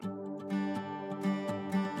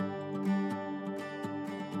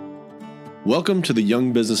Welcome to the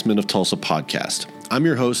Young Businessmen of Tulsa podcast. I'm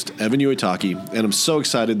your host, Evan Uitaki, and I'm so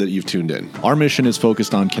excited that you've tuned in. Our mission is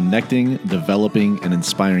focused on connecting, developing, and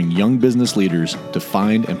inspiring young business leaders to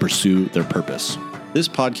find and pursue their purpose. This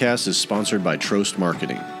podcast is sponsored by Trost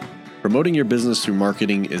Marketing. Promoting your business through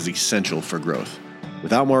marketing is essential for growth.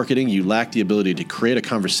 Without marketing, you lack the ability to create a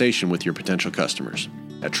conversation with your potential customers.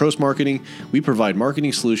 At Trost Marketing, we provide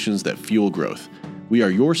marketing solutions that fuel growth. We are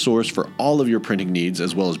your source for all of your printing needs,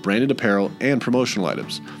 as well as branded apparel and promotional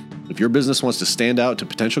items. If your business wants to stand out to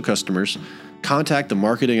potential customers, contact the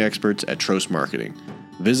marketing experts at Trost Marketing.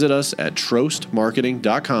 Visit us at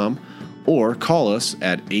trostmarketing.com or call us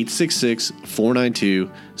at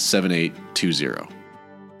 866-492-7820.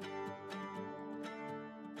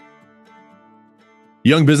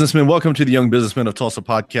 Young businessmen, welcome to the Young Businessmen of Tulsa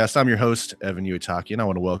podcast. I'm your host, Evan Uitaki, and I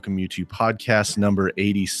want to welcome you to podcast number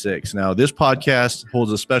 86. Now, this podcast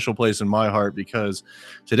holds a special place in my heart because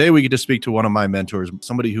today we get to speak to one of my mentors,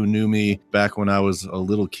 somebody who knew me back when I was a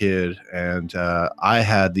little kid, and I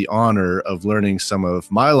had the honor of learning some of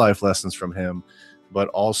my life lessons from him, but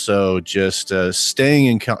also just staying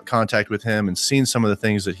in contact with him and seeing some of the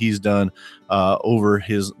things that he's done over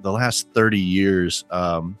the last 30 years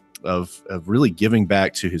of really giving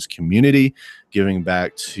back to his community, giving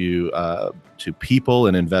back to people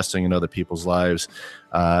and investing in other people's lives.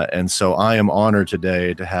 And so I am honored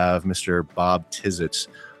today to have Mr. Bob Tizett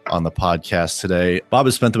on the podcast today. Bob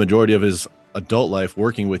has spent the majority of his adult life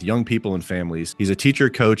working with young people and families. He's a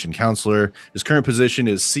teacher, coach, and counselor. His current position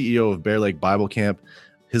is CEO of Bear Lake Bible Camp.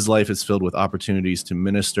 His life is filled with opportunities to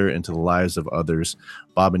minister into the lives of others.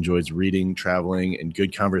 Bob enjoys reading, traveling, and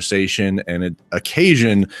good conversation, and an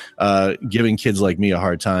occasion giving kids like me a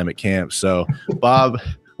hard time at camp. So, Bob,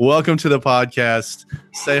 welcome to the podcast.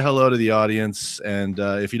 Say hello to the audience, and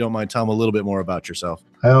if you don't mind, tell them a little bit more about yourself.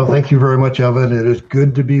 Well, thank you very much, Evan. It is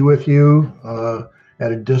good to be with you.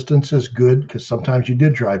 At a distance is good because sometimes you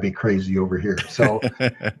did drive me crazy over here. So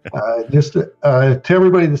just to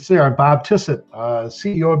everybody that's there, I'm Bob Tizett,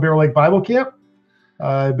 CEO of Bear Lake Bible Camp.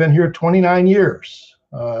 I've been here 29 years.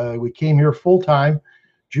 We came here full-time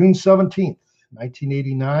June 17th,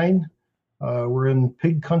 1989. We're in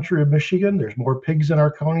pig country of Michigan. There's more pigs in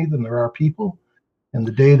our county than there are people. And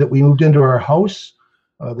the day that we moved into our house,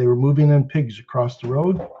 they were moving in pigs across the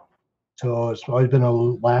road. So it's always been a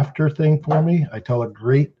laughter thing for me. I tell a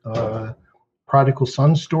great prodigal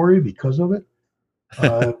son story because of it.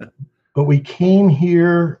 But we came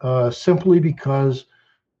here simply because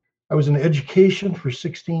I was in education for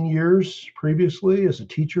 16 years previously as a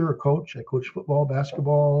teacher, a coach. I coached football,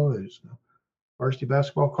 basketball, as a varsity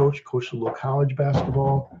basketball coach, coached a little college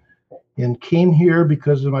basketball, and came here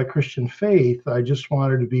because of my Christian faith. I just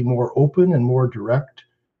wanted to be more open and more direct.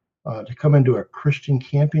 To come into a Christian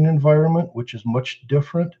camping environment, which is much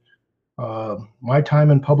different. My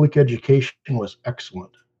time in public education was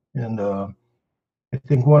excellent. And I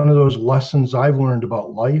think one of those lessons I've learned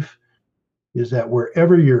about life is that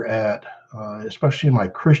wherever you're at, especially in my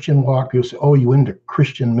Christian walk, people say, oh, you went into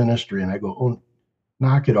Christian ministry. And I go, oh,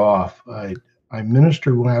 knock it off. I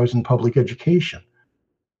ministered when I was in public education.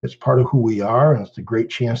 It's part of who we are, and it's a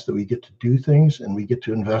great chance that we get to do things and we get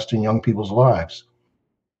to invest in young people's lives.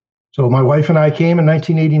 So my wife and I came in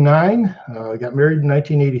 1989, got married in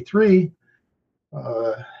 1983.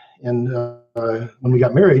 When we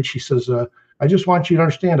got married, she says, I just want you to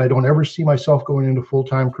understand, I don't ever see myself going into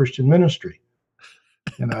full-time Christian ministry.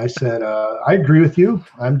 And I said, I agree with you.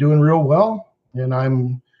 I'm doing real well. And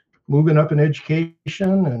I'm moving up in education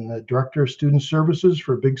and the director of student services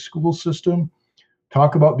for a big school system.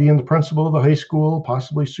 Talk about being the principal of the high school,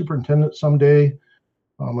 possibly superintendent someday.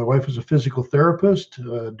 My wife is a physical therapist,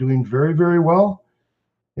 doing very, very well.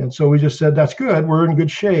 And so we just said, that's good. We're in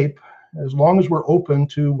good shape. As long as we're open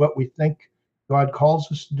to what we think God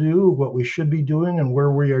calls us to do, what we should be doing, and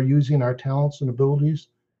where we are using our talents and abilities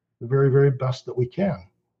the very, very best that we can.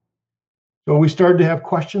 So we started to have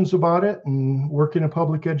questions about it and working in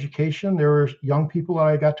public education. There were young people that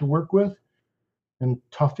I got to work with and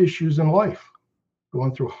tough issues in life,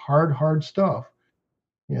 going through hard stuff.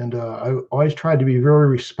 And I always tried to be very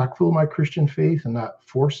respectful of my Christian faith and not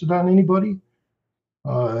force it on anybody.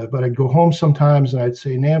 But I'd go home sometimes and I'd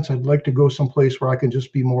say, Nance, I'd like to go someplace where I can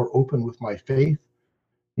just be more open with my faith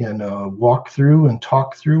and walk through and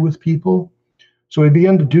talk through with people. So we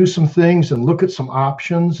began to do some things and look at some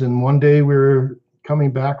options. And one day we were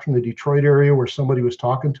coming back from the Detroit area where somebody was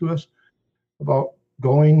talking to us about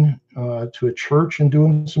going to a church and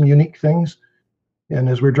doing some unique things. And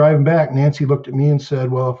as we're driving back, Nancy looked at me and said,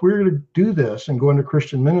 well, if we're going to do this and go into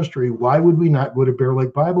Christian ministry, why would we not go to Bear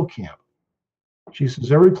Lake Bible Camp? She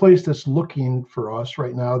says, every place that's looking for us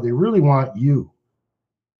right now, they really want you.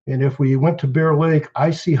 And if we went to Bear Lake,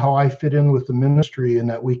 I see how I fit in with the ministry and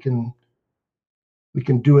that we can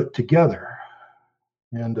do it together.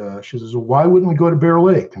 And she says, well, why wouldn't we go to Bear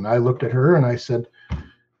Lake? And I looked at her and I said,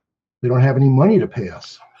 they don't have any money to pay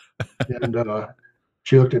us. And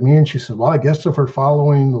she looked at me and she said, well, I guess if we're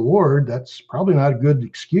following the Lord, that's probably not a good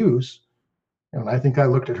excuse. And I think I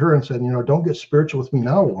looked at her and said, don't get spiritual with me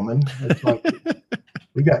now, woman. It's like,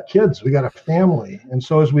 we got kids, we got a family. And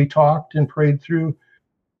so as we talked and prayed through,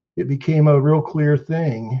 it became a real clear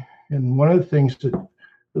thing. And one of the things that,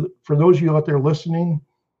 for those of you out there listening,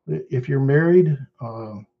 if you're married,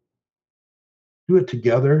 do it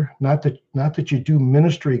together. Not that you do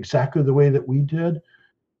ministry exactly the way that we did,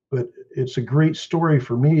 but it's a great story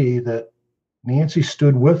for me that Nancy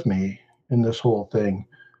stood with me in this whole thing.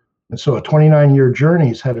 And so a 29-year journey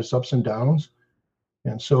has had its ups and downs.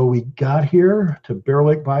 And so we got here to Bear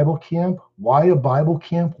Lake Bible Camp. Why a Bible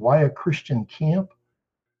camp? Why a Christian camp?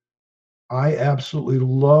 I absolutely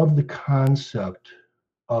love the concept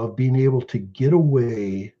of being able to get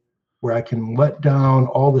away, where I can let down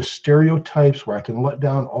all the stereotypes, where I can let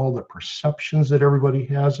down all the perceptions that everybody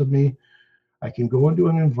has of me. I can go into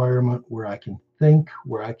an environment where I can think,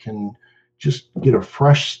 where I can just get a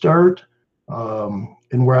fresh start,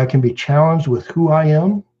 and where I can be challenged with who I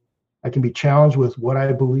am. I can be challenged with what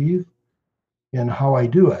I believe and how I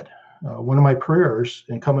do it. One of my prayers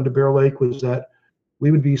in coming to Bear Lake was that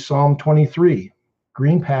we would be Psalm 23,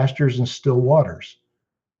 green pastures and still waters.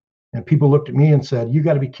 And people looked at me and said, you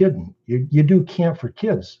got to be kidding. You do camp for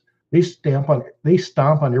kids. They stomp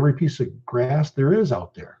on every piece of grass there is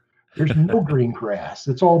out there. There's no green grass.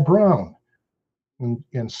 It's all brown.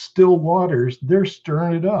 And still waters, they're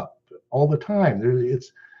stirring it up all the time.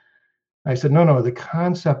 I said, no, the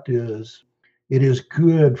concept is, it is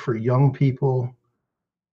good for young people.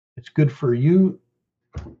 It's good for you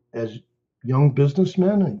as young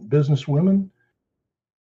businessmen and businesswomen.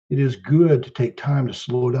 It is good to take time to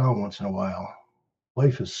slow down once in a while.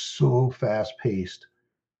 Life is so fast paced.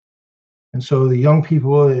 And so the young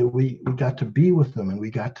people, we got to be with them and we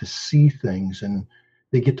got to see things, and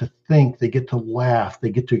they get to think, they get to laugh, they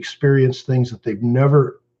get to experience things that they've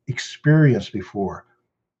never experienced before.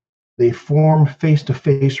 They form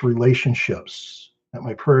face-to-face relationships. That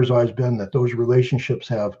my prayer has always been that those relationships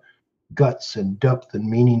have guts and depth and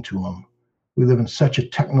meaning to them. We live in such a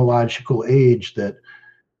technological age that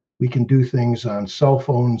we can do things on cell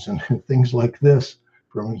phones and things like this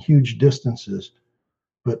from huge distances.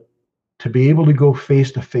 But to be able to go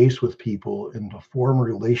face-to-face with people and to form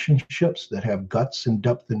relationships that have guts and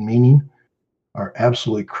depth and meaning are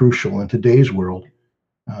absolutely crucial in today's world.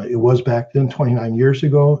 It was back then 29 years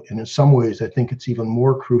ago, and in some ways I think it's even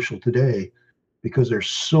more crucial today because there's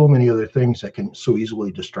so many other things that can so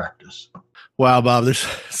easily distract us. Wow, Bob, there's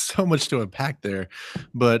so much to unpack there,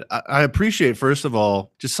 but I appreciate, first of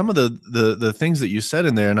all, just some of the things that you said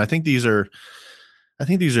in there, and I think these are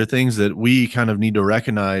things that we kind of need to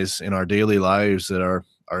recognize in our daily lives that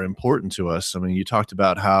are important to us. I mean, you talked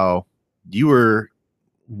about how you were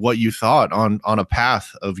what you thought on a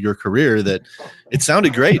path of your career that it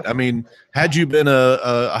sounded great. I mean, had you been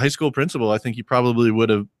a high school principal, I think you probably would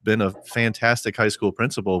have been a fantastic high school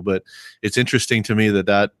principal. But it's interesting to me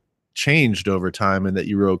that changed over time and that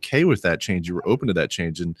you were okay with that change. You were open to that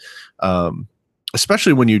change. And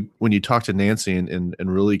especially when you talk to Nancy and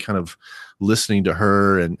really kind of listening to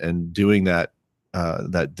her and doing that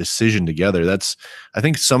decision together. I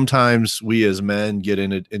think sometimes we as men get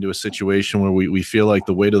into a situation where we feel like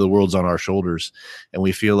the weight of the world's on our shoulders, and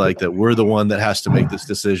we feel like that we're the one that has to make this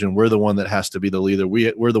decision. We're the one that has to be the leader.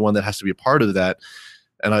 We're the one that has to be a part of that.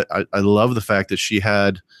 And I love the fact that she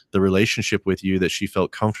had the relationship with you that she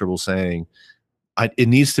felt comfortable saying, it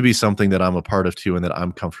needs to be something that I'm a part of too, and that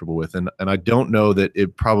I'm comfortable with. And I don't know that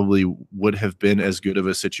it probably would have been as good of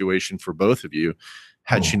a situation for both of you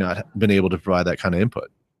had she not been able to provide that kind of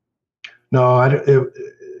input. No,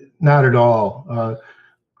 not at all.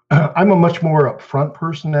 I'm a much more upfront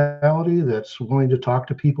personality that's willing to talk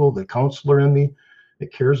to people, the counselor in me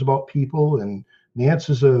that cares about people. And Nance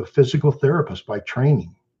is a physical therapist by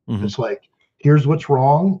training. Mm-hmm. It's like, here's what's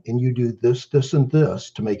wrong, and you do this, this, and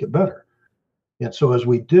this to make it better. And so as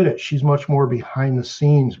we did it, she's much more behind the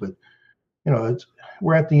scenes, but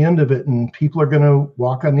we're at the end of it, and people are going to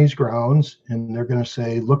walk on these grounds and they're going to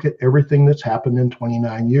say, look at everything that's happened in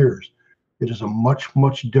 29 years. It is a much,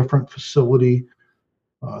 much different facility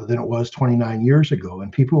than it was 29 years ago.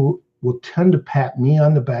 And people will tend to pat me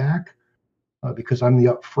on the back because I'm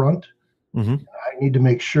the upfront. Mm-hmm. I need to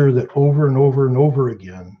make sure that over and over and over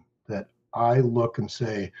again that I look and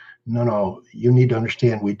say, no, you need to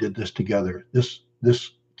understand we did this together. This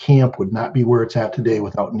camp would not be where it's at today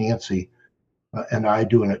without Nancy and I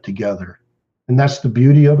doing it together. And that's the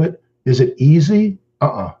beauty of it. Is it easy?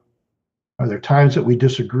 Are there times that we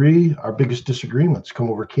disagree? Our biggest disagreements come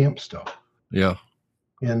over camp stuff. Yeah.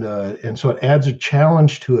 And so it adds a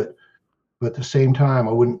challenge to it, but at the same time,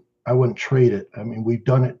 I wouldn't trade it. I mean, we've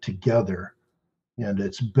done it together, and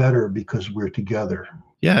it's better because we're together.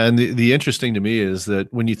 Yeah, and the interesting to me is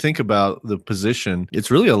that when you think about the position,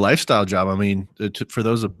 it's really a lifestyle job. I mean, for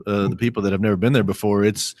those of the people that have never been there before,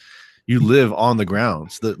 you live on the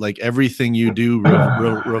grounds. That like everything you do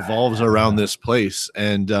revolves around this place,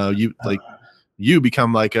 and you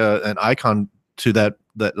become like an icon to that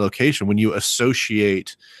location. When you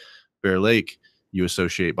associate Bear Lake, you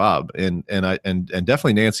associate Bob and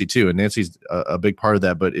definitely Nancy too. And Nancy's a big part of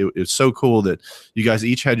that, but it's so cool that you guys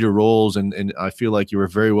each had your roles, and I feel like you were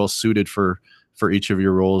very well suited for each of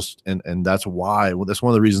your roles. And that's why, that's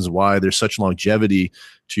one of the reasons why there's such longevity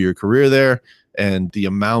to your career there, and the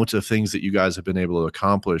amount of things that you guys have been able to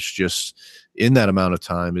accomplish just in that amount of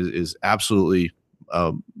time is absolutely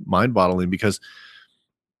mind-boggling. Because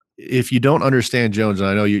if you don't understand Jones, and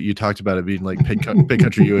I know you talked about it being like big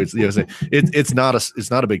country USA, it's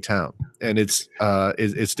not a big town, and it's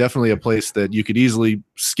definitely a place that you could easily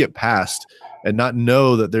skip past and not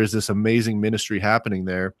know that there's this amazing ministry happening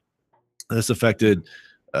there that's affected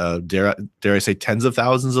dare I say tens of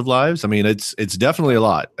thousands of lives. I mean, it's definitely a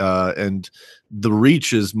lot, and the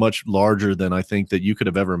reach is much larger than I think that you could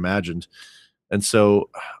have ever imagined. And so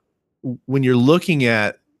when you're looking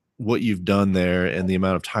at what you've done there and the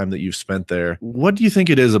amount of time that you've spent there, what do you think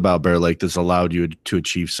it is about Bear Lake that's allowed you to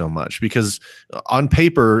achieve so much? Because on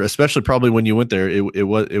paper, especially probably when you went there, it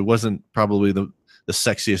wasn't probably the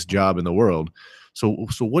sexiest job in the world. So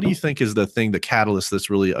what do you think is the catalyst that's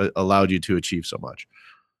really allowed you to achieve so much?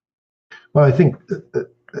 Well, I think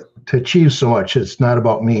to achieve so much, it's not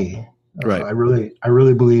about me. Right. I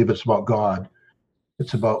really believe it's about God.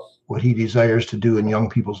 It's about what He desires to do in young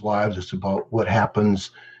people's lives. It's about what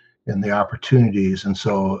happens and the opportunities. And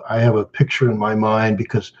so I have a picture in my mind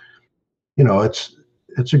because,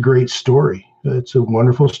 it's a great story. It's a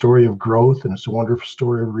wonderful story of growth, and it's a wonderful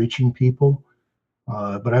story of reaching people.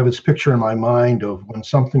 But I have this picture in my mind of when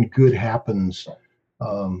something good happens,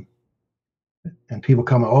 and people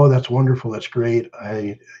come, oh, that's wonderful, that's great.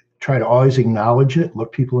 I try to always acknowledge it,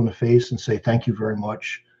 look people in the face and say, thank you very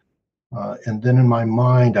much. And then in my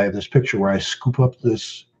mind, I have this picture where I scoop up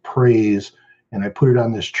this praise and I put it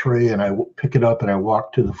on this tray, and I pick it up and I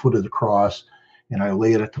walk to the foot of the cross, and I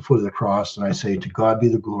lay it at the foot of the cross, and I say, to God be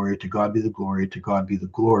the glory, to God be the glory, to God be the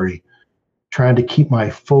glory, trying to keep my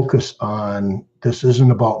focus on this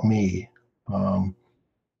isn't about me.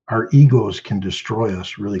 Our egos can destroy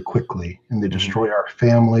us really quickly, and they destroy our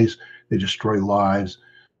families, they destroy lives.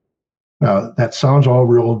 Now, that sounds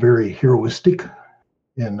all very heroistic,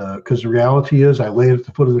 and because the reality is I lay it at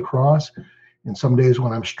the foot of the cross. And some days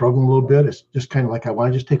when I'm struggling a little bit, it's just kind of like I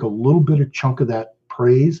want to just take a little bit of chunk of that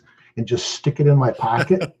praise and just stick it in my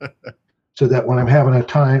pocket so that when I'm having a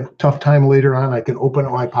tough time later on, I can open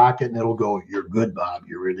up my pocket and it'll go, you're good, Bob.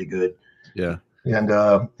 You're really good. Yeah.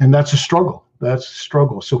 And that's a struggle. That's a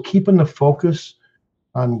struggle. So keeping the focus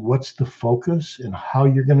on what's the focus and how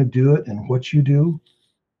you're going to do it and what you do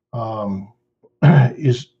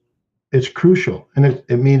it's crucial. And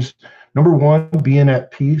it means, number one, being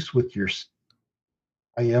at peace with yourself.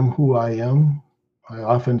 I am who I am. I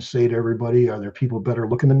often say to everybody, are there people better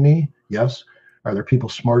looking than me? Yes. Are there people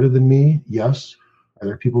smarter than me? Yes. Are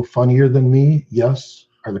there people funnier than me? Yes.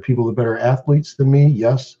 Are there people that are better athletes than me?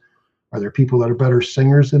 Yes. Are there people that are better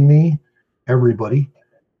singers than me? Everybody.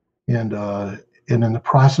 And in the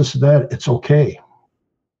process of that, it's okay.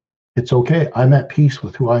 It's okay. I'm at peace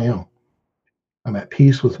with who I am. I'm at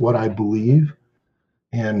peace with what I believe.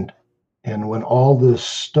 And when all this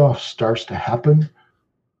stuff starts to happen,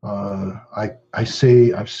 I've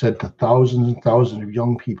said to thousands and thousands of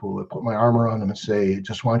young people that put my arm around them and say,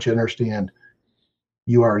 just want you to understand,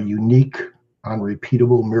 you are a unique,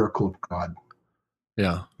 unrepeatable miracle of God.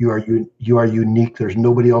 Yeah. You are unique. There's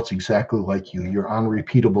nobody else exactly like you. You're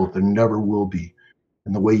unrepeatable. There never will be.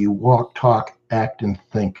 And the way you walk, talk, act, and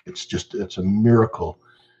think, it's a miracle.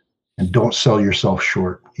 And don't sell yourself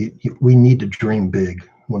short. We need to dream big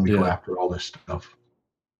when we go after all this stuff.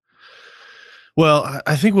 Well,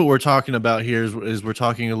 I think what we're talking about here is we're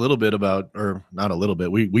talking a little bit about, or not a little bit,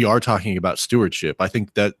 we are talking about stewardship. I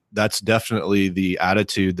think that's definitely the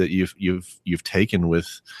attitude that you've taken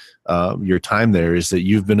with your time there, is that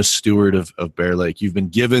you've been a steward of Bear Lake. You've been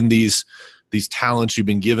given these talents, you've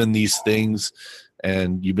been given these things,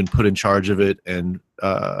 and you've been put in charge of it. And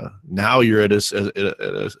now you're at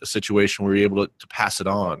a situation where you're able to pass it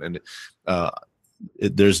on. And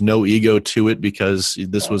there's no ego to it, because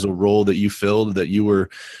this was a role that you filled, that you were,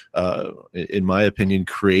 in my opinion,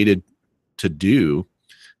 created to do.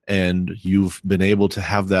 And you've been able to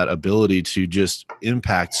have that ability to just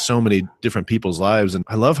impact so many different people's lives. And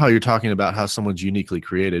I love how you're talking about how someone's uniquely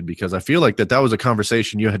created, because I feel like that was a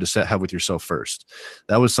conversation you had to have with yourself first.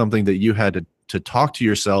 That was something that you had to talk to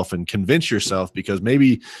yourself and convince yourself, because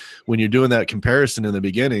maybe when you're doing that comparison in the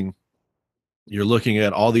beginning, you're looking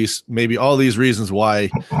at all these reasons why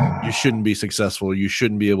you shouldn't be successful. You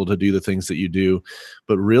shouldn't be able to do the things that you do.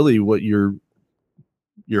 But really what you're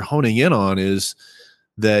honing in on is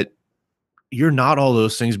that you're not all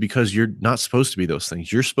those things, because you're not supposed to be those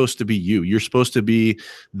things. You're supposed to be you. You're supposed to be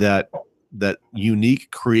that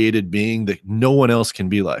unique created being that no one else can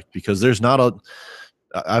be like, because there's not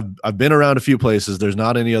I've been around a few places. There's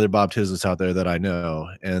not any other Bob Tisnitz out there that I know.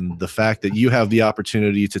 And the fact that you have the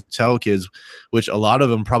opportunity to tell kids, which a lot of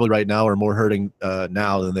them probably right now are more hurting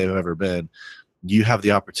now than they've ever been, you have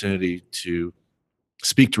the opportunity to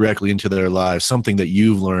speak directly into their lives, something that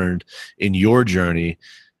you've learned in your journey.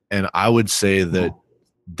 And I would say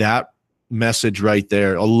that message right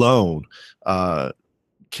there alone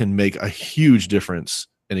can make a huge difference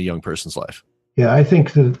in a young person's life. Yeah, I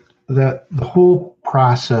think that the whole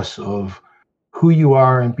process of who you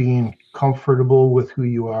are and being comfortable with who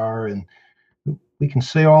you are, and we can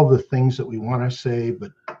say all the things that we want to say,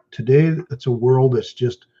 but today it's a world that's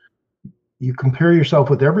just, you compare yourself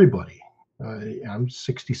with everybody. I'm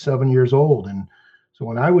 67 years old. And so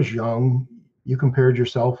when I was young, you compared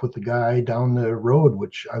yourself with the guy down the road,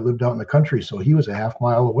 which I lived out in the country. So he was a half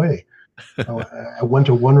mile away. I went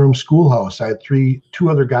to one-room schoolhouse. I had two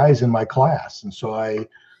other guys in my class. And so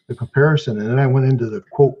the comparison, and then I went into the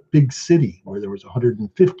quote big city where there was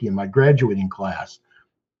 150 in my graduating class,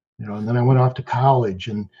 and then I went off to college.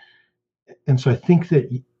 And so I think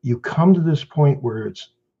that you come to this point where it's,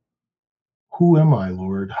 who am I,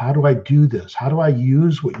 Lord? How do I do this? How do I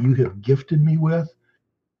use what you have gifted me with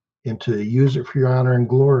and to use it for your honor and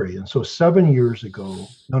glory? And so several years ago,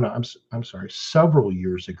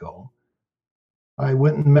 I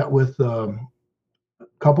went and met with a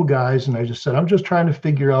couple guys, and I just said, I'm just trying to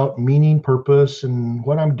figure out meaning, purpose, and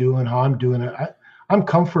what I'm doing, how I'm doing it. I'm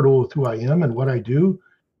comfortable with who I am and what I do,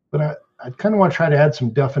 but I kind of want to try to add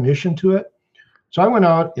some definition to it. So I went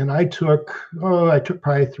out and I took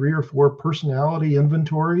probably 3 or 4 personality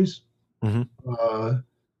inventories. Mm-hmm.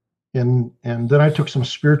 And then I took some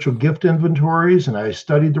spiritual gift inventories, and I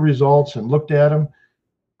studied the results and looked at them.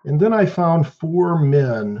 And then I found 4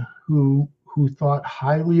 men who thought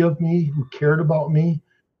highly of me, who cared about me.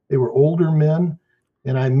 They were older men.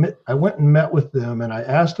 And I went and met with them, and I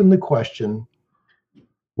asked them the question,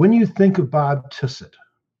 when you think of Bob Tisnitz,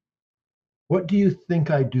 what do you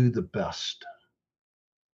think I do the best?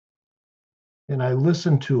 And I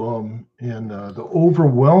listened to them, and the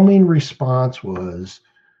overwhelming response was,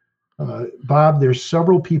 Bob, there's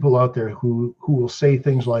several people out there who will say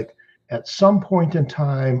things like, at some point in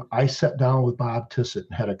time, I sat down with Bob Tisnitz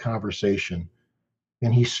and had a conversation,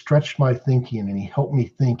 and he stretched my thinking, and he helped me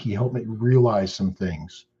think, he helped me realize some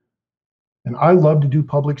things. And I love to do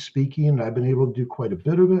public speaking, and I've been able to do quite a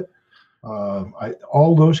bit of it.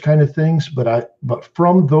 All those kind of things, but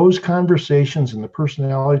from those conversations and the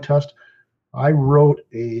personality test, I wrote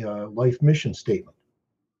a life mission statement.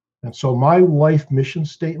 And so my life mission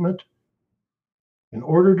statement, in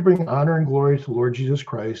order to bring honor and glory to the Lord Jesus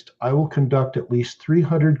Christ, I will conduct at least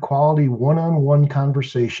 300 quality one-on-one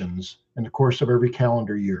conversations in the course of every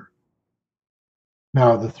calendar year.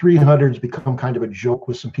 Now, the 300's become kind of a joke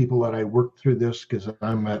with some people that I worked through this, because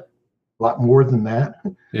I'm at a lot more than that.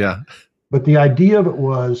 Yeah. But the idea of it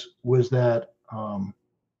was that,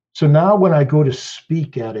 so now when I go to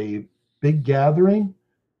speak at a big gathering,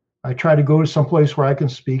 I try to go to some place where I can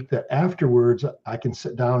speak, that afterwards I can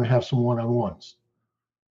sit down and have some one-on-ones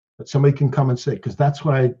that somebody can come and say, because that's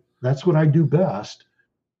what I do best.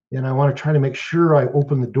 And I want to try to make sure I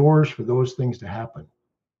open the doors for those things to happen.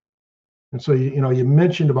 And so, you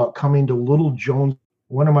mentioned about coming to Little Jones.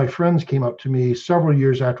 One of my friends came up to me several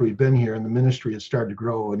years after we'd been here and the ministry had started to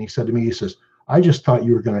grow. And he said to me, he says, I just thought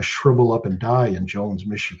you were going to shrivel up and die in Jones,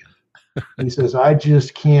 Michigan. He says, I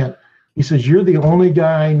just can't. He says, you're the only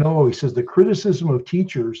guy I know. He says, the criticism of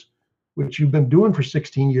teachers, which you've been doing for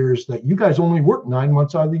 16 years, that you guys only work 9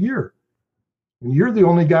 months out of the year. And you're the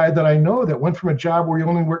only guy that I know that went from a job where you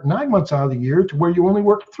only work 9 months out of the year to where you only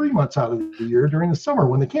work 3 months out of the year during the summer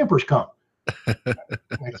when the campers come. I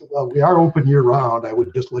said, well, we are open year round. I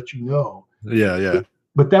would just let you know. Yeah.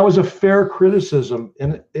 but that was a fair criticism.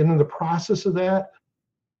 And in the process of that,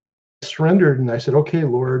 I surrendered and I said, okay,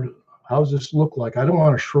 Lord, how does this look like? I don't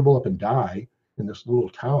want to shrivel up and die in this little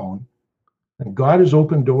town. And God has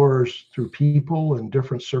opened doors through people and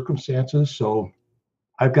different circumstances. So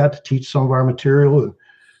I've got to teach some of our material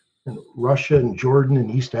in Russia and Jordan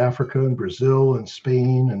and East Africa and Brazil and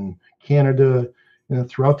Spain and Canada and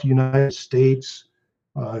throughout the United States.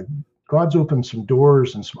 God's opened some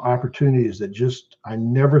doors and some opportunities that just I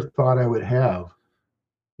never thought I would have.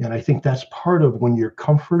 And I think that's part of when you're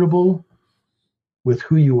comfortable with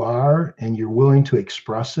who you are and you're willing to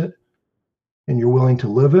express it and you're willing to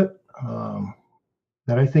live it.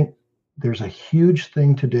 That I think there's a huge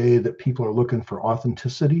thing today that people are looking for: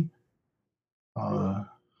 authenticity,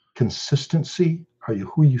 consistency. Are you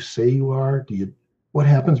who you say you are? What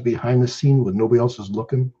happens behind the scene when nobody else is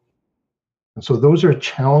looking? And so those are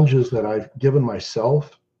challenges that I've given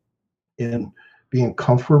myself in being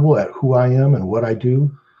comfortable at who I am and what I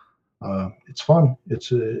do. It's fun. It's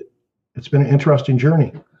been an interesting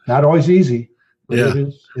journey. Not always easy, but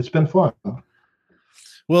it's been fun.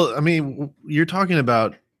 Well, I mean, you're talking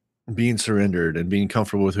about being surrendered and being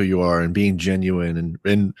comfortable with who you are and being genuine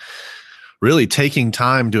and really taking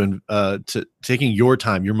time to taking your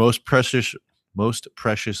time, your most precious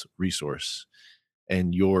resource,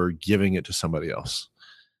 and you're giving it to somebody else.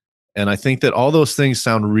 And I think that all those things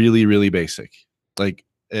sound really, really basic, like,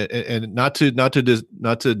 and not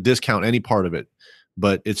to discount any part of it,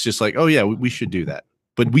 but it's just like, oh yeah, we should do that,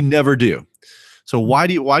 but we never do. So why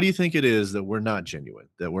do you think it is that we're not genuine,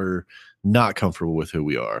 that we're not comfortable with who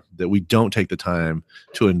we are, that we don't take the time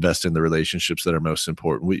to invest in the relationships that are most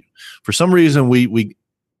important? For some reason, we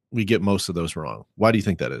get most of those wrong. Why do you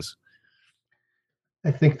think that is?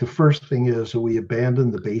 I think the first thing is that we abandon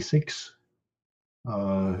the basics.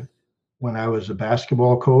 When I was a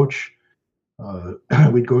basketball coach,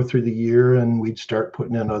 we'd go through the year and we'd start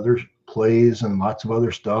putting in other plays and lots of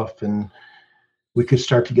other stuff, and we could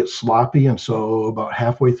start to get sloppy. And so about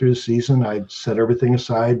halfway through the season, I'd set everything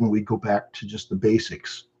aside and we'd go back to just the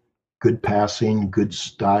basics: good passing, good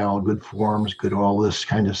style, good forms, good all this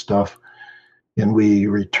kind of stuff. And we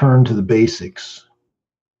return to the basics.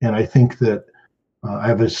 And I think that I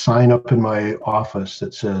have a sign up in my office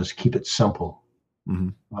that says, keep it simple.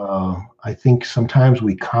 Mm-hmm. I think sometimes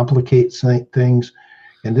we complicate things,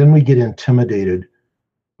 and then we get intimidated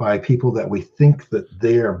by people that we think that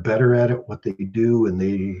they are better at it, what they do, and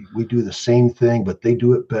we do the same thing, but they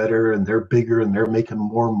do it better, and they're bigger, and they're making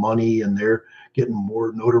more money, and they're getting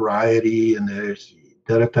more notoriety, and there's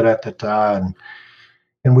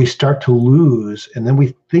and we start to lose, and then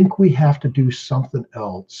we think we have to do something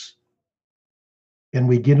else. And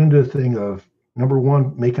we get into the thing of, number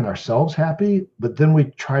one, making ourselves happy, but then we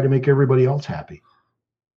try to make everybody else happy.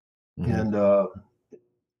 Mm-hmm.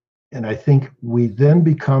 And I think we then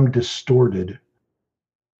become distorted,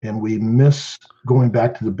 and we miss going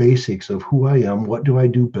back to the basics of who I am, what do I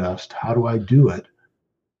do best, how do I do it,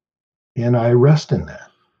 and I rest in that.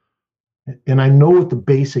 And I know what the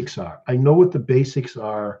basics are. I know what the basics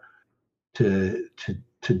are to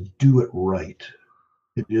do it right.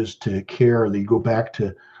 It is to care, that you go back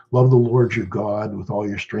to love the Lord your God with all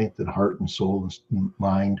your strength and heart and soul and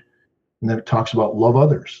mind. And then it talks about love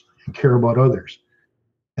others and care about others.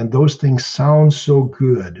 And those things sound so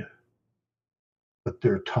good, but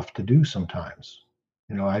they're tough to do sometimes.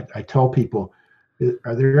 You know, I tell people,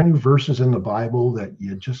 are there any verses in the Bible that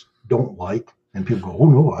you just don't like? And people go, oh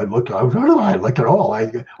no, I like it all.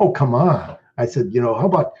 Oh, come on. I said, how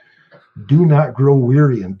about do not grow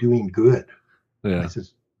weary in doing good? Yeah. I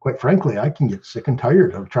says, quite frankly, I can get sick and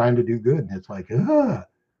tired of trying to do good. And it's like, And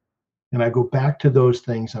I go back to those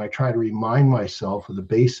things and I try to remind myself of the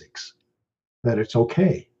basics, that it's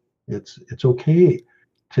okay. It's okay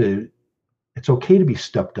to be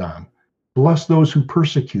stepped on. Bless those who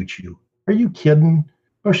persecute you. Are you kidding?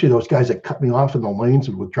 Especially those guys that cut me off in the lanes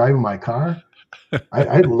with driving my car.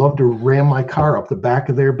 I'd love to ram my car up the back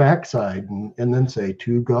of their backside and then say,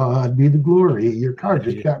 to God be the glory, your car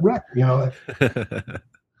just got wrecked,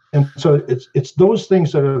 And so it's those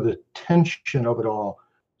things that are the tension of it all.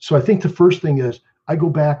 So I think the first thing is I go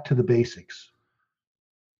back to the basics.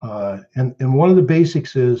 And one of the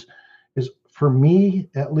basics is for me,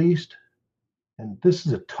 at least, and this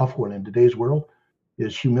is a tough one in today's world,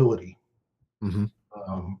 is humility. Mm-hmm.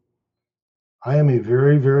 I am a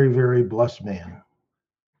very, very, very blessed man.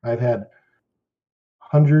 I've had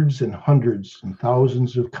hundreds and hundreds and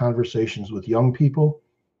thousands of conversations with young people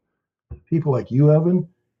like you, Evan.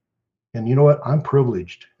 And you know what? I'm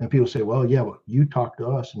privileged. And people say, well, yeah, but you talk to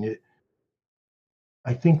us. And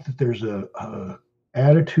I think that there's a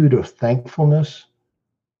attitude of thankfulness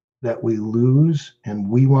that we lose, and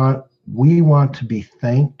we want to be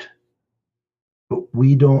thanked, but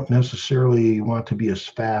we don't necessarily want to be as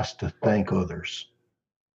fast to thank others.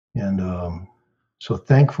 And so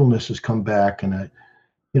thankfulness has come back, and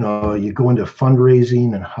you go into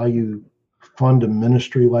fundraising and how you fund a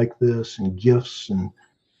ministry like this, and gifts, and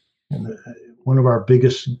one of our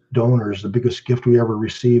biggest donors, the biggest gift we ever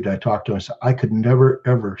received, I talked to him. I said, I could never,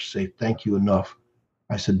 ever say thank you enough.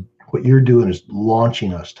 I said, what you're doing is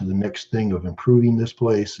launching us to the next thing of improving this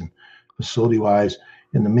place and facility wise.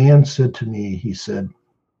 And the man said to me, he said,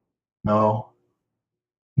 no,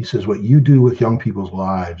 he says, what you do with young people's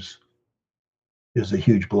lives is a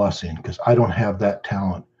huge blessing, because I don't have that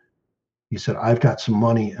talent. He said, I've got some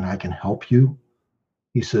money and I can help you.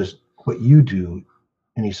 He says, what you do,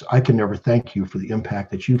 and he said, I can never thank you for the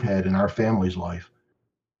impact that you've had in our family's life,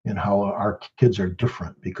 and how our kids are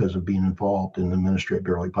different because of being involved in the ministry at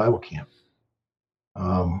Bear Lake Bible Camp.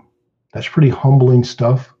 That's pretty humbling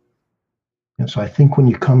stuff. And so I think when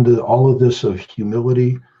you come to all of this of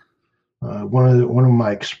humility, one of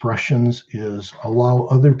my expressions is allow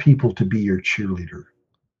other people to be your cheerleader.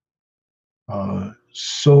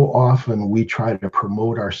 So often we try to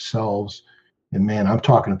promote ourselves, and man, I'm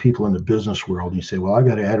talking to people in the business world, and you say, well, I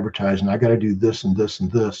got to advertise and I got to do this and this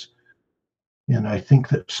and this. And I think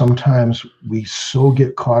that sometimes we so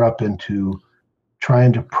get caught up into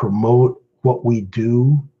trying to promote what we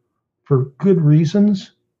do for good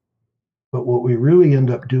reasons. But what we really end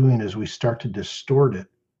up doing is we start to distort it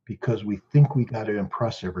because we think we got to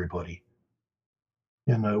impress everybody.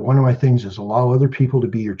 And one of my things is allow other people to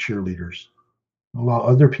be your cheerleaders. Allow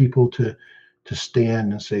other people to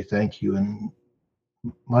stand and say thank you. And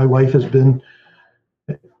my life has been,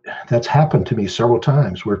 that's happened to me several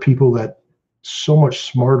times, where people that so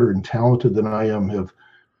much smarter and talented than I am have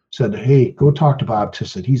said, hey, go talk to Bob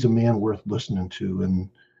Tissett. He's a man worth listening to. And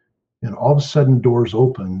all of a sudden doors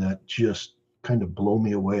open that just kind of blow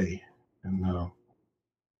me away. And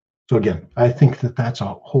so again, I think that that's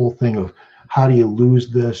a whole thing of how do you lose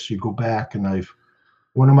this? You go back, and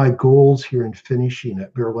one of my goals here in finishing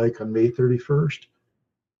at Bear Lake on May 31st,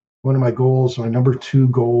 one of my goals, my number 2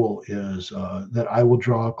 goal is that I will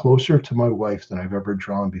draw closer to my wife than I've ever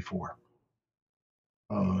drawn before.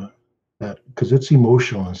 Because it's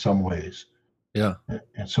emotional in some ways. Yeah.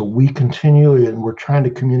 And so we continually, and we're trying to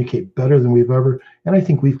communicate better than we've ever, and I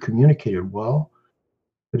think we've communicated well,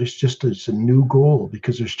 but it's a new goal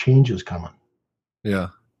because there's changes coming. Yeah.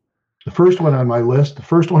 The first one on my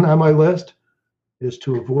list is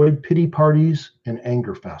to avoid pity parties and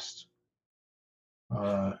anger fests.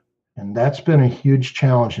 And that's been a huge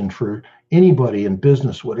challenge. And for anybody in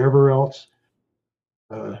business, whatever else,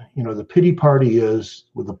 the pity party is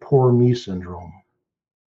with the poor me syndrome.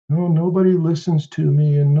 No, nobody listens to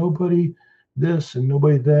me, and nobody this and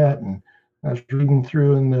nobody that. And I was reading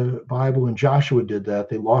through in the Bible, and Joshua did that.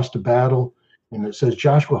 They lost a battle, and it says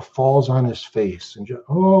Joshua falls on his face, and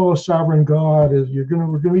sovereign God, we're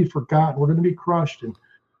going to be forgotten. We're going to be crushed. And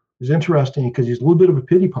it's interesting because he's a little bit of a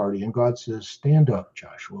pity party, and God says, stand up,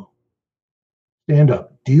 Joshua. Stand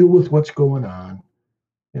up, deal with what's going on,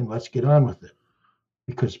 and let's get on with it.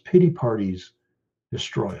 Because pity parties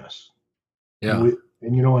destroy us. Yeah.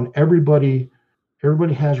 And everybody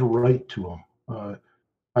has a right to them.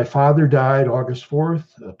 My father died August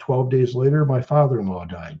 4th. 12 days later, my father-in-law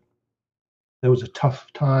died. That was a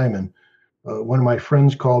tough time. And one of my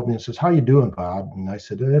friends called me and says, how you doing, Bob? And I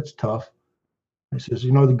said, that's tough. I says,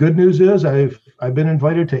 the good news is I've been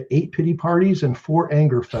invited to 8 pity parties and 4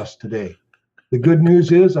 anger fests today. The good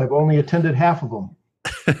news is I've only attended half of them.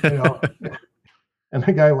 And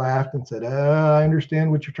the guy laughed and said, I understand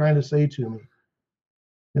what you're trying to say to me.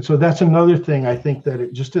 And so that's another thing I think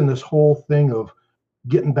that just in this whole thing of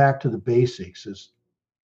getting back to the basics is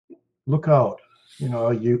look out.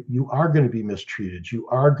 You are going to be mistreated. You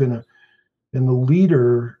are going to, and the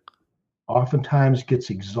leader oftentimes gets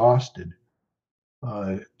exhausted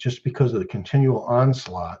just because of the continual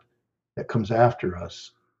onslaught that comes after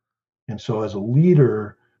us. And so as a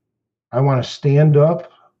leader, I want to stand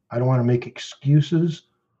up. I don't want to make excuses.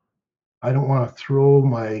 I don't want to throw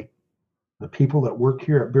the people that work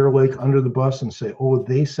here at Bear Lake under the bus and say, oh,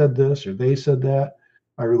 they said this or they said that.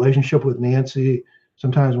 My relationship with Nancy,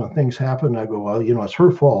 sometimes when things happen, I go, well, it's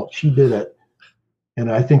her fault. She did it.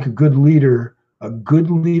 And I think a good leader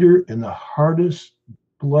in the hardest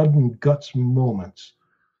blood and guts moments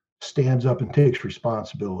stands up and takes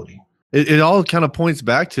responsibility. It all kind of points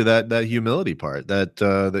back to that humility part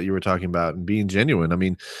that you were talking about and being genuine. I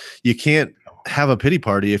mean, you can't have a pity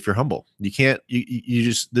party if you're humble. You can't. You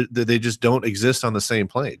just they just don't exist on the same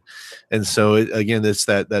plane. And so again, it's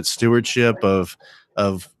that stewardship of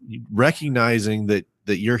of recognizing that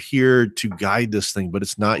you're here to guide this thing, but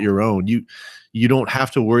it's not your own. You don't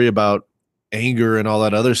have to worry about anger and all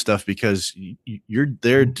that other stuff, because you're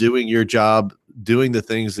there doing your job, doing the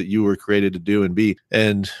things that you were created to do and be.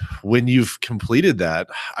 And when you've completed that,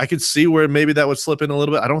 I could see where maybe that would slip in a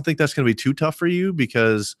little bit. I don't think that's going to be too tough for you,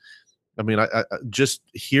 because I mean, I just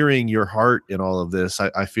hearing your heart in all of this,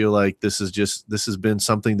 I feel like this has been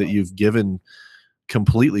something that you've given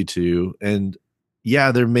completely to. And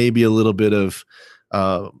yeah, there may be a little bit of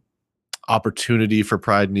opportunity for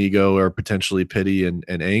pride and ego, or potentially pity and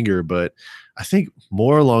anger, but I think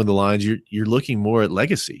more along the lines, you're looking more at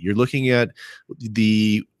legacy. You're looking at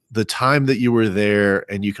the time that you were there,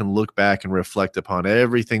 and you can look back and reflect upon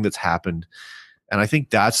everything that's happened. And I think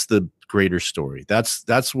that's the greater story.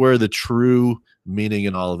 That's where the true meaning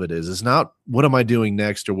in all of it is. It's not what am I doing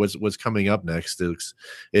next, or what's coming up next.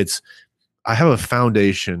 It's I have a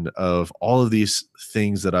foundation of all of these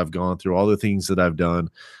things that I've gone through, all the things that I've done,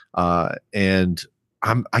 and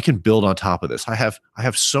I can build on top of this. I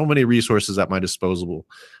have so many resources at my disposal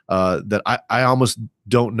that I almost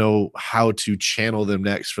don't know how to channel them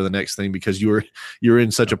next for the next thing, because you're in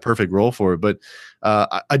such a perfect role for it. But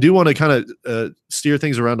I do want to kind of steer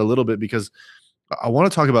things around a little bit, because I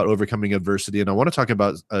want to talk about overcoming adversity, and I want to talk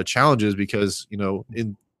about challenges, because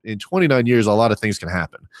in 29 years, a lot of things can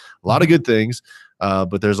happen, a lot of good things,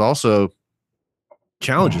 but there's also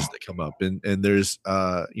challenges that come up, and there's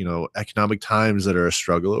economic times that are a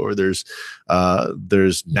struggle, or there's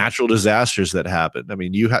natural disasters that happen. I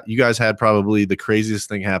mean, you guys had probably the craziest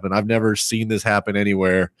thing happen. I've never seen this happen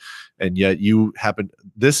anywhere, and yet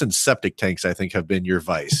this and septic tanks, I think, have been your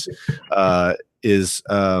vice. Is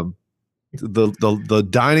the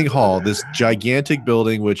dining hall, this gigantic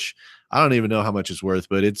building, which I don't even know how much it's worth,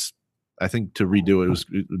 but I think to redo it was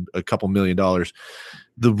a couple $1 million.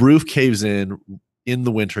 The roof caves in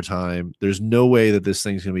the wintertime. There's no way that this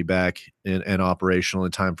thing's going to be back and operational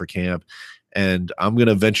in time for camp. And I'm going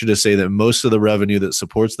to venture to say that most of the revenue that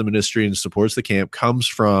supports the ministry and supports the camp comes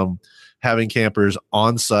from having campers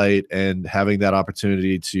on site and having that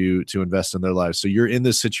opportunity to invest in their lives. So you're in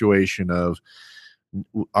this situation of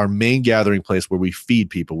our main gathering place where we feed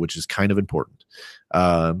people, which is kind of important.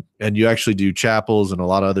 And you actually do chapels and a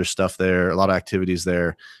lot of other stuff there. A lot of activities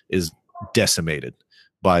there is decimated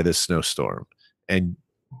by this snowstorm. And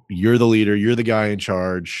you're the leader, you're the guy in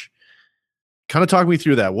charge. Kind of talk me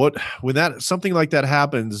through that. When something like that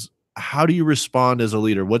happens, how do you respond as a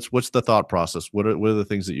leader? What's the thought process? What are the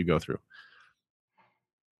things that you go through?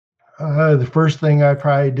 The first thing I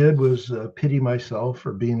probably did was pity myself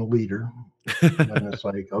for being a leader. And it's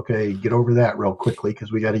like, okay, get over that real quickly,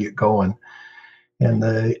 because we got to get going. And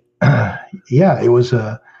it was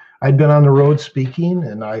I'd been on the road speaking,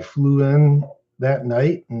 and I flew in that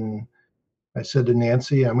night, and I said to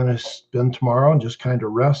Nancy, I'm going to spend tomorrow and just kind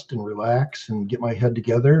of rest and relax and get my head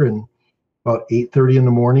together. And about 8:30 in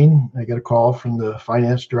the morning, I got a call from the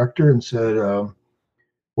finance director and said,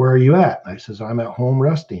 where are you at? And I says, I'm at home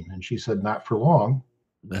resting. And she said, not for long.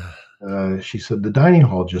 She said, the dining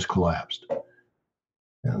hall just collapsed.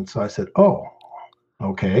 And so I said, oh,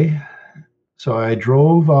 okay. So I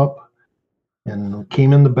drove up and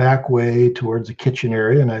came in the back way towards the kitchen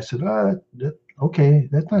area. And I said, okay,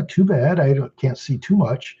 that's not too bad. Can't see too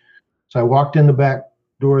much. So I walked in the back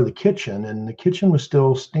door of the kitchen, and the kitchen was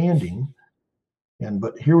still standing.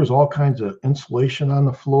 But here was all kinds of insulation on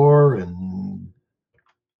the floor and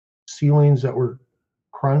ceilings that were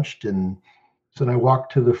crunched. And so then I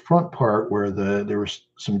walked to the front part where there were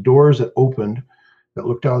some doors that opened that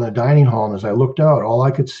looked out on the dining hall. And as I looked out, all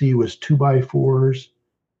I could see was 2x4s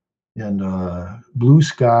and blue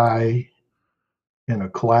sky and a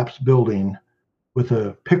collapsed building with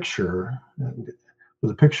a picture.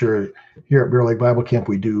 Here at Bear Lake Bible Camp,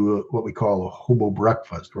 we do what we call a hobo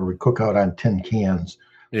breakfast, where we cook out on tin cans.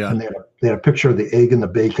 Yeah. And they had a picture of the egg and the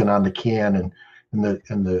bacon on the can, and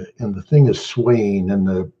the thing is swaying,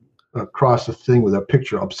 and across the thing with a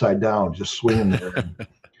picture upside down, just swinging there.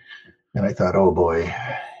 And I thought, oh boy.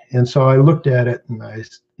 And so I looked at it, and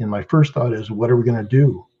my first thought is, what are we going to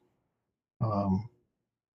do?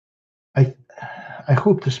 I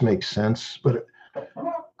hope this makes sense, but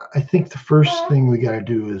I think the first thing we got to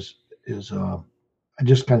do is I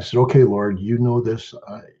just kind of said, okay, Lord, you know this,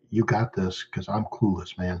 you got this, because I'm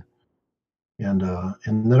clueless, man. And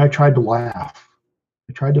then I tried to laugh.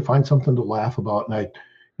 I tried to find something to laugh about,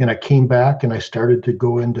 and I came back and I started to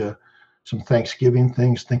go into some Thanksgiving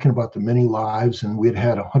things, thinking about the many lives, and we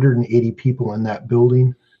had 180 people in that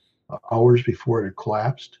building hours before it had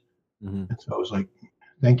collapsed. Mm-hmm. And so I was like,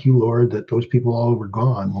 thank you, Lord, that those people all were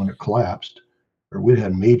gone when it collapsed, or we'd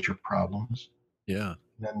had major problems. Yeah.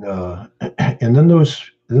 And and then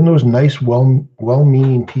those nice,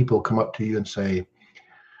 well-meaning people come up to you and say,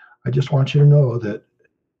 I just want you to know that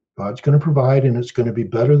God's going to provide, and it's going to be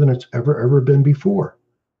better than it's ever been before.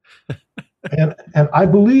 And I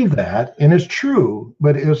believe that, and it's true,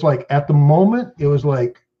 but it was like at the moment, it was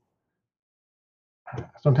like,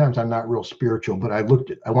 sometimes I'm not real spiritual, but I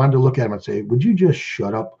wanted to look at him and say, would you just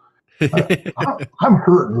shut up? I'm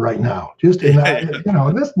hurting right now.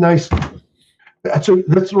 That's nice. That's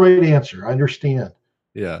the right answer. I understand.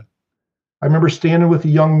 Yeah. I remember standing with a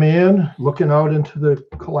young man looking out into the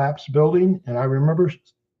collapsed building, and I remember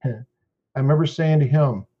saying to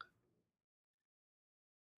him,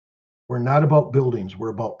 we're not about buildings, we're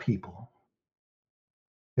about people.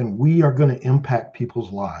 And we are going to impact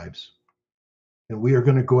people's lives. And we are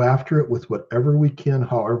going to go after it with whatever we can,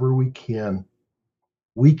 however we can.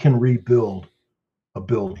 We can rebuild a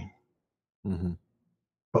building,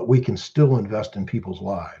 but we can still invest in people's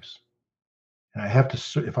lives. And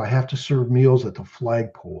if I have to serve meals at the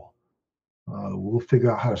flagpole, we'll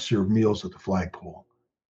figure out how to serve meals at the flagpole.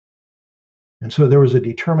 And so there was a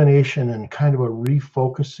determination and kind of a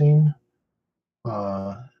refocusing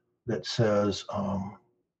that says,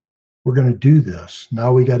 we're going to do this.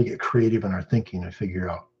 Now we got to get creative in our thinking and figure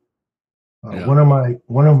out.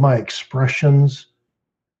 One of my expressions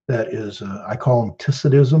that is, I call them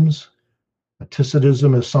Tycidisms. A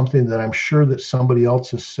Tycidism is something that I'm sure that somebody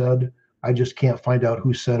else has said. I just can't find out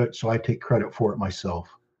who said it, so I take credit for it myself.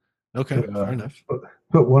 Okay, fair enough.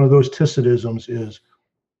 But one of those Tycidisms is,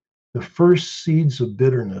 the first seeds of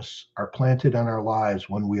bitterness are planted in our lives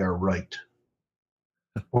when we are right,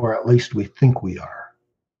 or at least we think we are.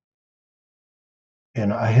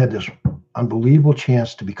 And I had this unbelievable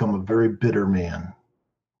chance to become a very bitter man.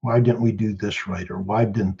 Why didn't we do this right? Or why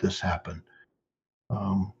didn't this happen?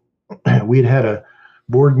 We'd had a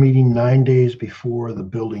board meeting 9 days before the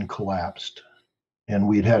building collapsed. And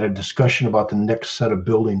we'd had a discussion about the next set of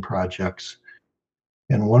building projects.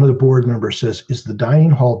 And one of the board members says, is the dining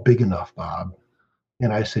hall big enough, Bob?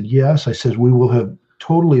 And I said, yes. I said, we will have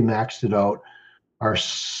totally maxed it out. Our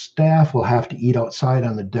staff will have to eat outside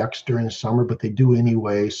on the decks during the summer, but they do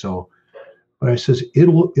anyway. But I says,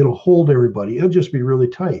 it'll hold everybody. It'll just be really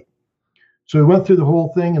tight. So we went through the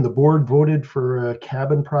whole thing, and the board voted for a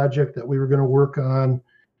cabin project that we were going to work on.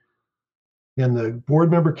 And the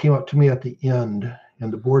board member came up to me at the end,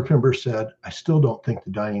 and the board member said, I still don't think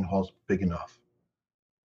the dining hall's big enough.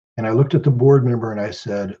 And I looked at the board member and I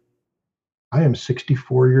said, I am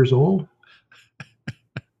 64 years old.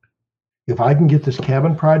 If I can get this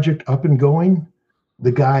cabin project up and going,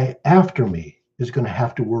 the guy after me is going to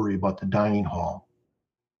have to worry about the dining hall.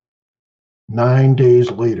 9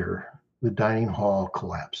 days later, the dining hall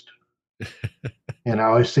collapsed. And I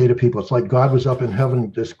always say to people, it's like God was up in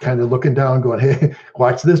heaven just kind of looking down going, hey,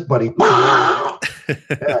 watch this, buddy.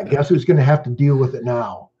 Yeah, guess who's going to have to deal with it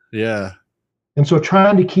now? Yeah. And so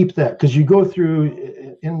trying to keep that, because you go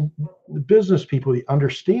through, in the business people, you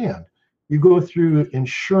understand, you go through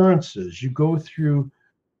insurances, you go through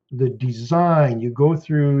the design, you go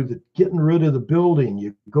through the getting rid of the building,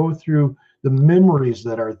 you go through the memories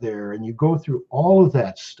that are there, and you go through all of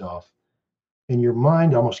that stuff, and your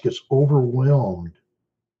mind almost gets overwhelmed.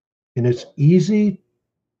 And it's easy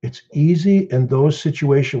in those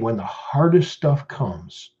situations when the hardest stuff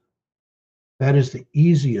comes. That is the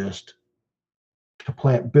easiest to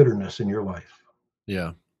plant bitterness in your life.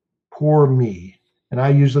 Yeah. Poor me. And I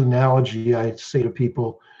use the analogy, I say to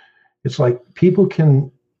people, it's like people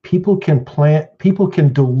can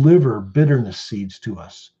deliver bitterness seeds to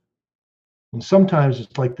us. And sometimes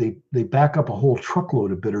it's like they back up a whole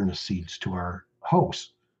truckload of bitterness seeds to our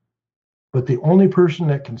house. But the only person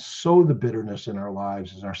that can sow the bitterness in our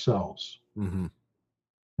lives is ourselves. Mm-hmm.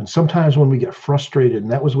 And sometimes when we get frustrated,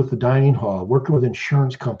 and that was with the dining hall, working with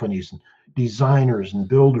insurance companies and designers and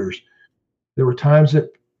builders, there were times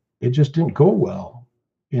that it just didn't go well.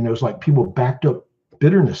 And it was like people backed up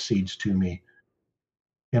bitterness seeds to me.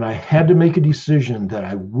 And I had to make a decision that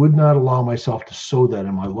I would not allow myself to sow that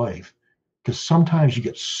in my life. Because sometimes you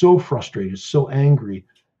get so frustrated, so angry.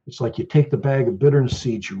 It's like you take the bag of bitterness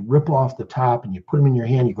seeds, you rip off the top, and you put them in your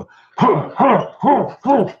hand. You go, huh, huh, huh,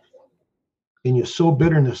 huh, and you sow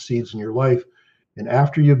bitterness seeds in your life. And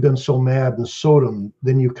after you've been so mad and sowed them,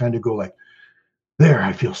 then you kind of go like, there,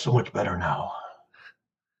 I feel so much better now.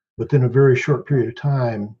 But in a very short period of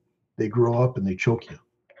time, they grow up and they choke you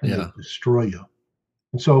and they destroy you.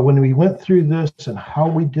 And so when we went through this and how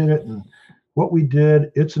we did it and what we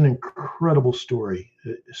did, it's an incredible story,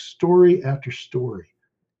 story after story.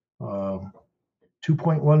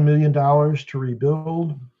 $2.1 million to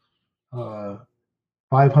rebuild,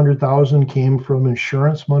 $500,000 came from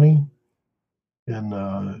insurance money, and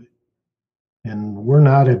we're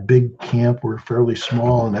not a big camp. We're fairly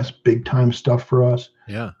small, and that's big time stuff for us.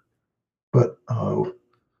 Yeah. But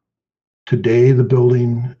today, the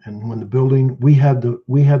building, and when the building, we had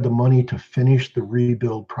the money to finish the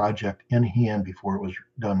rebuild project in hand before it was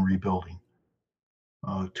done rebuilding.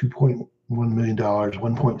 $2.1 million,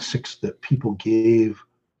 1.6 that people gave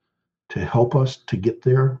to help us to get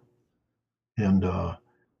there, and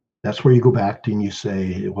that's where you go back to and you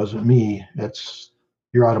say, it wasn't me.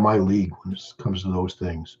 You're out of my league when it comes to those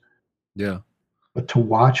things. Yeah. But to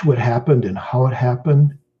watch what happened and how it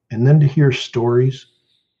happened, and then to hear stories,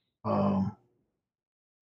 then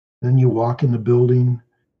you walk in the building,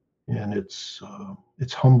 and it's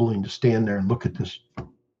humbling to stand there and look at this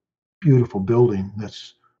beautiful building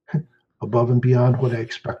that's above and beyond what I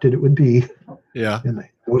expected it would be. Yeah. And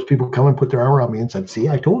those people come and put their arm around me and said, "See,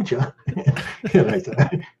 I told you." And I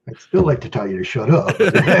said, "I'd still like to tell you to shut up."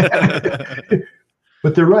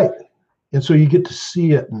 But they're right. And so you get to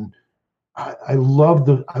see it. And I love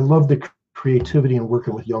the creativity in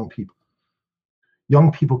working with young people.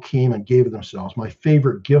 Young people came and gave themselves. My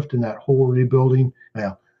favorite gift in that whole rebuilding,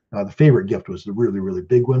 the favorite gift was the really, really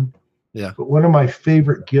big one. Yeah. But one of my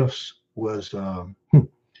favorite gifts was I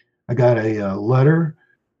got a letter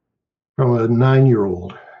from a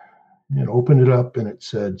 9-year-old, and opened it up, and it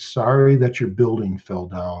said, "Sorry that your building fell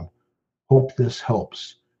down. Hope this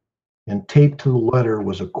helps." And taped to the letter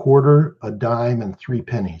was a quarter, a dime, and 3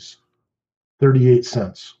 pennies, 38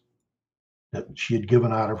 cents that she had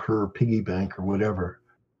given out of her piggy bank or whatever.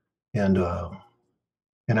 And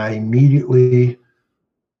I immediately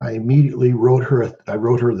wrote her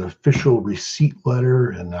the official receipt letter,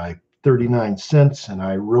 and 39 cents, and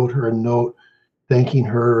I wrote her a note thanking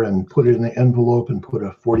her and put it in the envelope and put a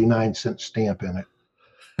 49-cent stamp in it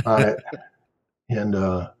on it. And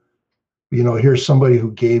here's somebody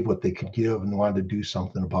who gave what they could give and wanted to do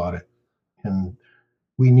something about it. And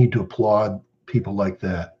we need to applaud people like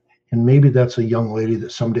that. And maybe that's a young lady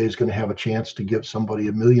that someday is going to have a chance to give somebody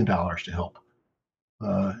 $1 million to help.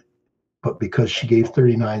 But because she gave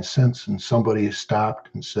 39 cents and somebody stopped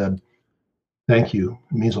and said, "Thank you,"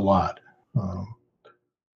 it means a lot.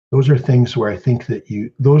 Those are things where I think that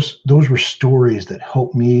those were stories that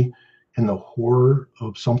helped me in the horror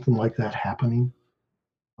of something like that happening.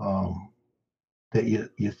 That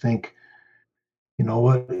you think, you know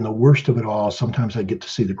what, in the worst of it all, sometimes I get to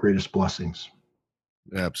see the greatest blessings.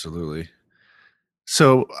 Absolutely.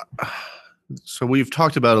 So we've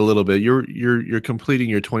talked about a little bit. You're completing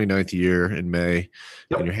your 29th year in May,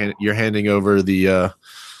 Yep. and you're handing over the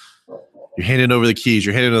keys.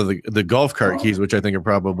 You're handing over the golf cart keys, which I think are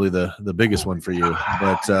probably the biggest one for you.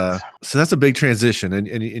 But so that's a big transition,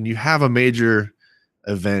 and you have a major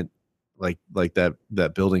event like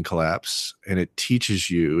that building collapse, and it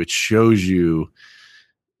shows you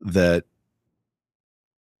that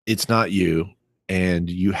it's not you, and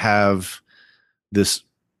you have this,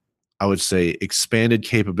 I would say, expanded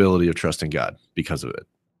capability of trusting God because of it.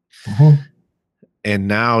 Mm-hmm. And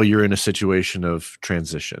now you're in a situation of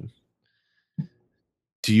transition.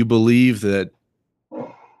 Do you believe that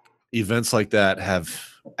events like that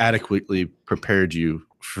have adequately prepared you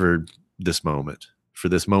for this moment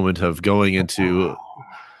of going into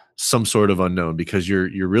some sort of unknown, because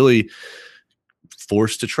you're really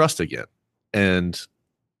forced to trust again? And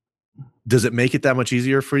does it make it that much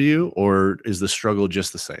easier for you, or is the struggle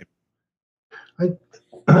just the same?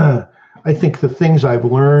 I think the things I've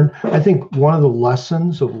learned, I think one of the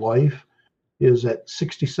lessons of life is at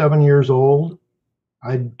 67 years old,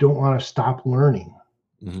 I don't want to stop learning.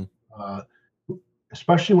 Mm-hmm.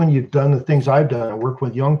 Especially when you've done the things I've done and work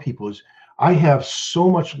with young people, is I have so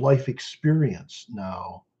much life experience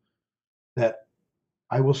now that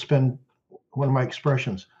I will spend, one of my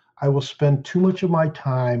expressions, I will spend too much of my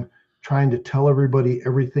time trying to tell everybody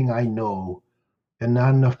everything I know and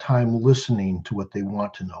not enough time listening to what they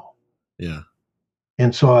want to know. Yeah.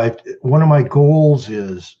 And so one of my goals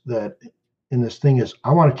is that in this thing is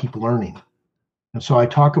I want to keep learning. And so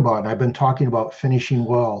I've been talking about finishing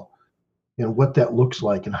well and what that looks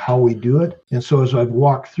like and how we do it. And so as I've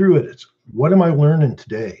walked through it, it's, what am I learning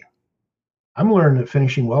today? I'm learning that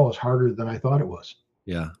finishing well is harder than I thought it was.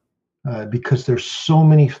 Yeah. Because there's so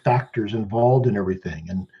many factors involved in everything.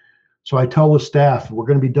 And so I tell the staff, we're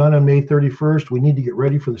going to be done on May 31st. We need to get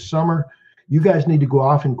ready for the summer. You guys need to go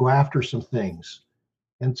off and go after some things.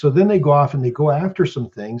 And so then they go off and they go after some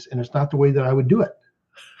things, and it's not the way that I would do it.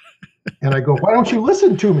 And I go, why don't you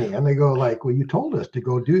listen to me? And they go like, well, you told us to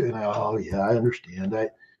go do it. And oh yeah, I understand.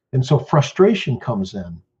 And so frustration comes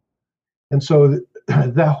in. And so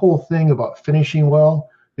that whole thing about finishing well,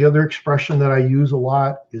 the other expression that I use a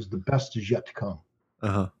lot is the best is yet to come.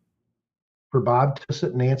 Uh-huh. For Bob Tissett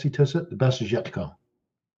and Nancy Tissett, the best is yet to come.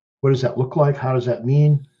 What does that look like? How does that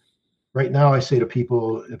mean? Right now, I say to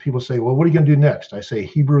people, if people say, well, what are you going to do next? I say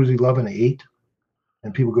Hebrews 11:8.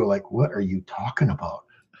 And people go like, what are you talking about?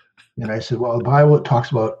 And I said, well, the Bible, it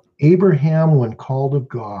talks about Abraham, when called of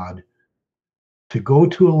God, to go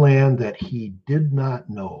to a land that he did not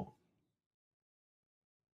know.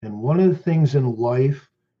 And one of the things in life,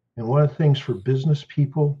 and one of the things for business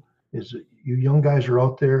people, is that you young guys are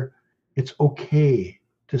out there, it's okay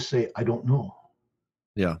to say, I don't know.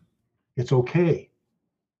 Yeah. It's okay.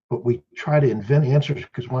 But we try to invent answers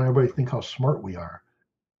because we want everybody to think how smart we are.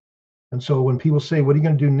 And so when people say, what are you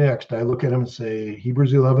going to do next? I look at them and say,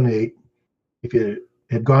 Hebrews 11:8. If you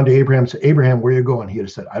had gone to Abraham and said, Abraham, where are you going? He'd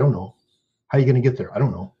have said, I don't know. How are you going to get there? I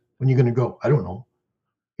don't know. When are you going to go? I don't know.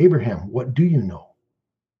 Abraham, what do you know?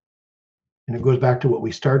 And it goes back to what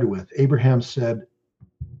we started with. Abraham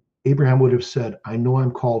would have said, I know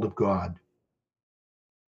I'm called of God.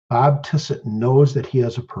 Bob Tissett knows that he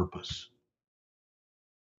has a purpose.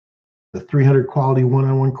 The 300 quality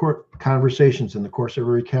one-on-one conversations in the course of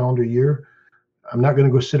every calendar year, I'm not going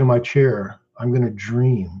to go sit in my chair. I'm going to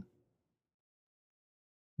dream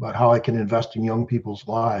about how I can invest in young people's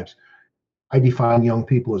lives. I define young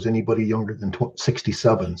people as anybody younger than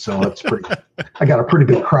 67. So it's pretty, I got a pretty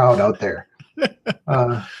big crowd out there.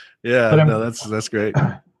 That's great.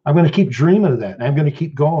 I'm going to keep dreaming of that, and I'm going to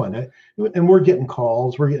keep going. And we're getting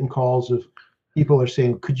calls. We're getting calls of people are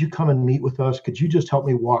saying, could you come and meet with us? Could you just help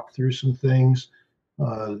me walk through some things?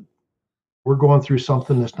 We're going through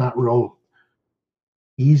something that's not real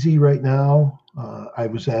easy right now. I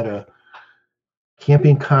was at a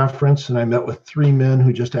camping conference, and I met with 3 men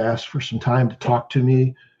who just asked for some time to talk to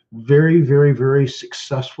me. Very, very, very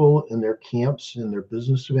successful in their camps and their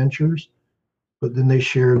business ventures. But then they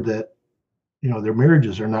shared that, their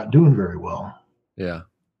marriages are not doing very well. Yeah.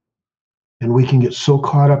 And we can get so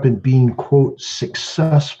caught up in being, quote,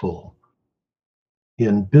 successful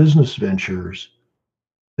in business ventures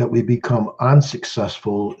that we become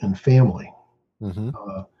unsuccessful in family. Mm-hmm.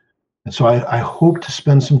 And so I hope to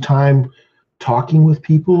spend some time talking with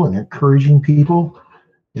people and encouraging people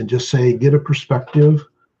and just say, get a perspective.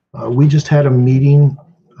 We just had a meeting.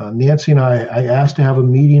 Nancy and I asked to have a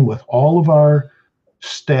meeting with all of our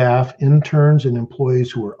staff, interns, and employees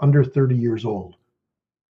who are under 30 years old.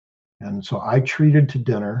 And so I treated to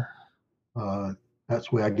dinner. That's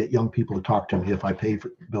the way I get young people to talk to me if I pay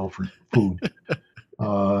for bill for food.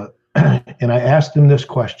 And I asked them this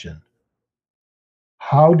question.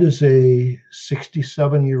 How does a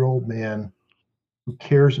 67-year-old man who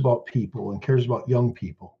cares about people and cares about young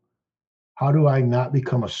people, how do I not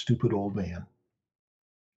become a stupid old man?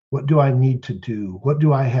 What do I need to do? What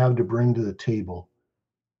do I have to bring to the table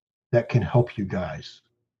that can help you guys?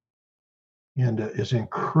 And it's an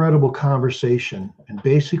incredible conversation. And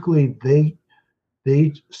basically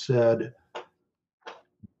they said,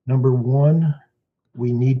 number one,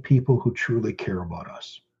 we need people who truly care about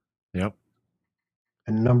us. Yep.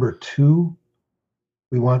 And number two,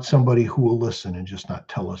 we want somebody who will listen and just not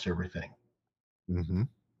tell us everything. Mm-hmm.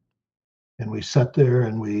 And we sat there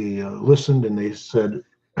and we listened, and they said,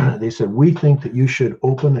 we think that you should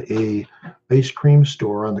open a ice cream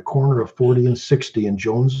store on the corner of 40 and 60 in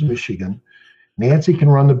Jones, Michigan. Nancy can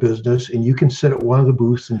run the business, and you can sit at one of the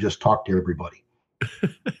booths and just talk to everybody.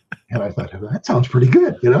 And I thought, that sounds pretty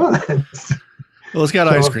good, Well, it's got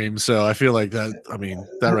ice cream, so I feel like that. I mean,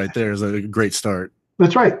 that right there is a great start.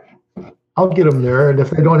 That's right. I'll get them there, and if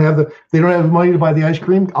they don't have the money to buy the ice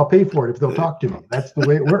cream, I'll pay for it if they'll talk to me. That's the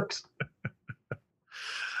way it works.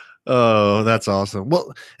 Oh, that's awesome.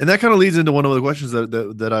 Well, and that kind of leads into one of the questions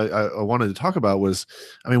that I wanted to talk about was,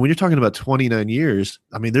 I mean, when you're talking about 29 years,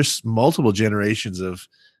 I mean, there's multiple generations of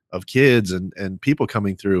kids and people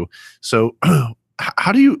coming through. So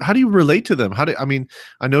how do you relate to them?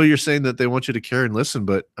 I know you're saying that they want you to care and listen,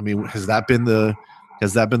 but I mean, has that been the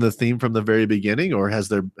theme from the very beginning, or has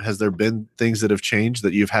there been things that have changed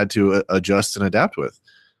that you've had to adjust and adapt with?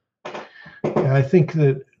 Yeah, I think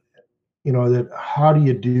that, that how do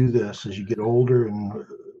you do this as you get older, and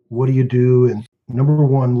what do you do? And number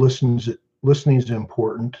one, listening is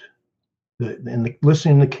important. The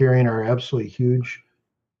listening and the caring are absolutely huge.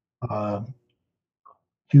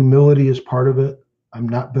 Humility is part of it. I'm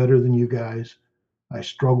not better than you guys. I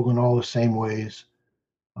struggle in all the same ways.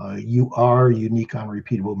 You are a unique,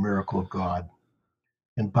 unrepeatable miracle of God.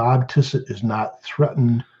 And Bob Tissett is not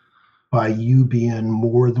threatened by you being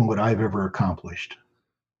more than what I've ever accomplished.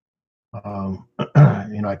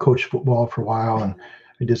 I coached football for a while, and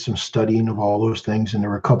I did some studying of all those things, and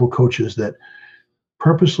there were a couple coaches that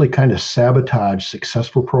purposely kind of sabotaged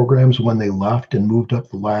successful programs when they left and moved up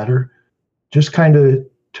the ladder, just kind of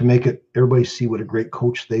to make it everybody see what a great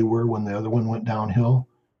coach they were when the other one went downhill.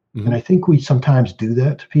 Mhm. And I think we sometimes do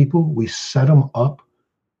that to people. We set them up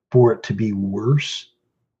for it to be worse,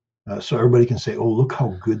 so everybody can say, "Oh, look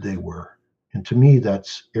how good they were." And to me,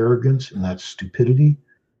 that's arrogance and that's stupidity.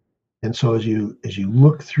 And so as you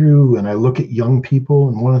look through, and I look at young people,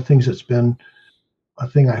 and one of the things that's been a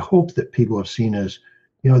thing I hope that people have seen is,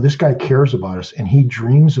 this guy cares about us and he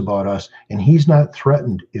dreams about us, and he's not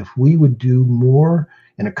threatened. If we would do more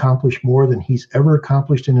and accomplish more than he's ever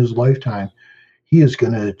accomplished in his lifetime, he is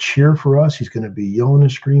going to cheer for us. He's going to be yelling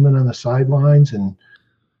and screaming on the sidelines, and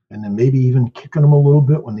then maybe even kicking them a little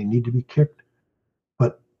bit when they need to be kicked.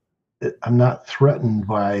 But I'm not threatened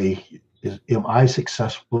by, am I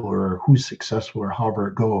successful or who's successful or however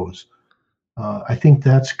it goes. I think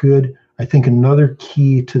that's good. I think another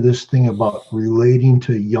key to this thing about relating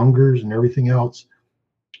to youngers and everything else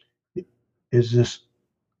is this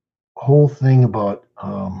whole thing about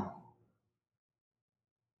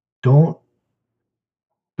don't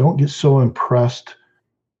get so impressed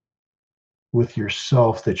with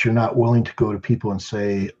yourself that you're not willing to go to people and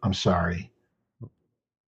say, "I'm sorry."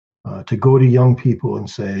 To go to young people and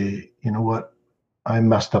say, "You know what? I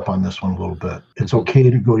messed up on this one a little bit." It's okay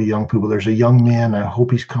to go to young people. There's a young man, I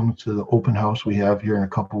hope he's coming to the open house we have here in a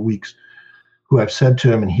couple of weeks, who I've said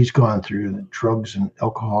to him, and he's gone through drugs and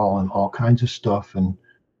alcohol and all kinds of stuff. And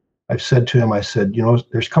I've said to him, I said,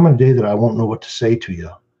 there's coming a day that I won't know what to say to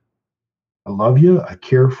you. I love you. I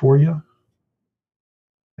care for you.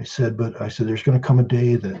 But there's going to come a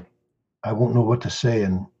day that I won't know what to say.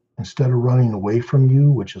 And instead of running away from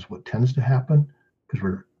you, which is what tends to happen,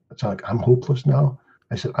 because it's like, I'm hopeless now.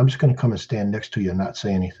 I said, I'm just going to come and stand next to you and not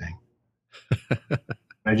say anything.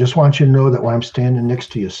 I just want you to know that when I'm standing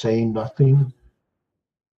next to you saying nothing,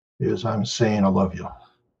 is I'm saying I love you.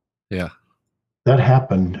 Yeah. That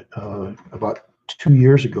happened about 2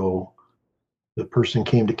 years ago. The person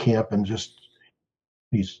came to camp, and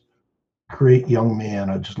he's a great young man.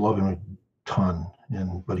 I just love him a ton.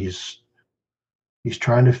 But he's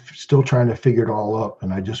still trying to figure it all up.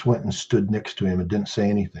 And I just went and stood next to him and didn't say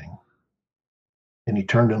anything. And he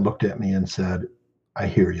turned and looked at me and said, "I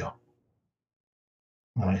hear you."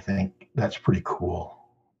 And I think that's pretty cool.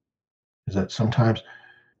 Is that sometimes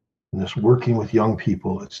in this working with young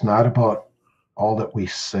people, it's not about all that we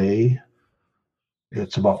say,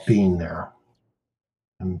 it's about being there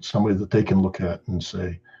and somebody that they can look at and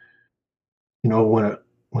say,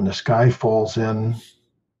 when the sky falls in,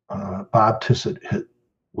 Bob Tissett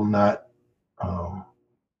will not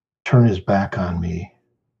turn his back on me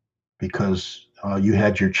because you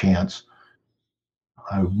had your chance.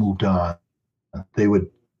 I moved on. They would,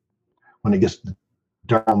 when it gets to the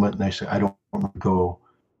dark moment and they say, "I don't want to go,"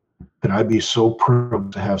 but I'd be so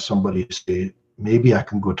proud to have somebody say, "Maybe I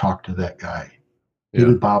can go talk to that guy.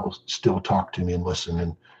 Maybe Bob will still talk to me and listen."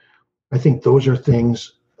 And I think those are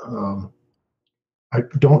things. I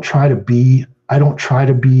don't try to be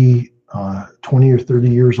 20 or 30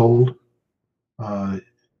 years old.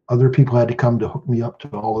 Other people had to come to hook me up to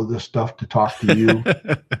all of this stuff to talk to you.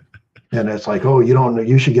 And it's like, "Oh, you don't know,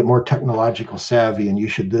 you should get more technological savvy, and you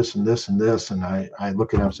should this and this and this." And I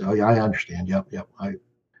look at them and say, "Oh yeah, I understand. Yep.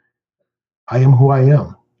 I am who I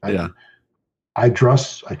am." I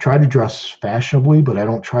try to dress fashionably, but I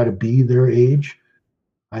don't try to be their age.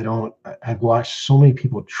 I've watched so many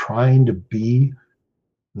people trying to be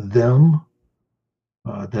them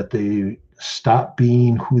that they stop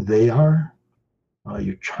being who they are.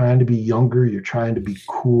 You're trying to be younger, you're trying to be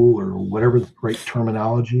cool, or whatever the right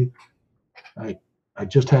terminology. I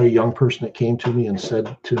just had a young person that came to me and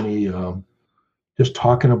said to me, just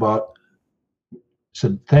talking about,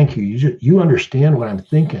 said, "Thank you. You understand what I'm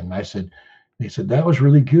thinking." They said, "That was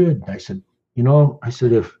really good." And I said,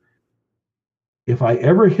 if I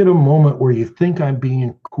ever hit a moment where you think I'm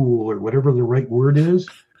being cool or whatever the right word is,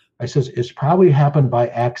 I says, it's probably happened by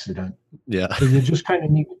accident. Yeah. So you just kind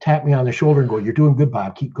of need to tap me on the shoulder and go, "You're doing good,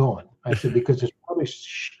 Bob. Keep going." I said, because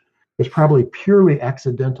it's probably purely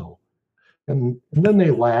accidental. And then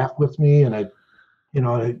they laugh with me, and I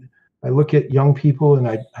look at young people, and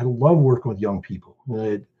I love working with young people.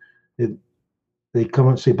 They come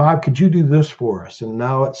and say, "Bob, could you do this for us?" And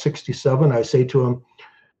now at 67, I say to them,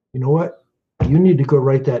 "You know what? You need to go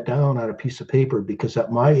write that down on a piece of paper, because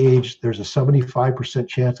at my age, there's a 75%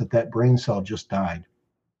 chance that brain cell just died."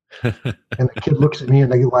 And the kid looks at me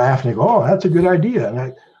and they laugh and they go, "Oh, that's a good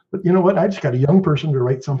idea." But you know what? I just got a young person to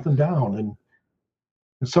write something down.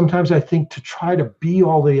 And sometimes I think to try to be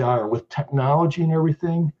all they are with technology and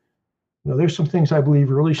everything, there's some things I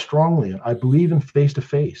believe really strongly in. I believe in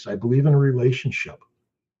face-to-face. I believe in a relationship.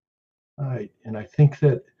 And I think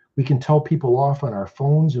that we can tell people off on our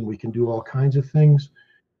phones and we can do all kinds of things.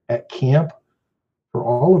 At camp, for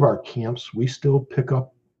all of our camps, we still pick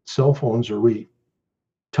up cell phones or we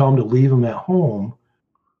tell them to leave them at home.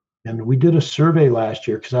 And we did a survey last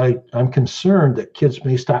year because I'm concerned that kids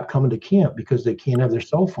may stop coming to camp because they can't have their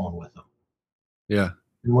cell phone with them. Yeah.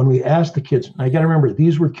 And when we asked the kids, I got to remember,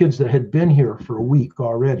 these were kids that had been here for a week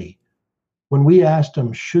already. When we asked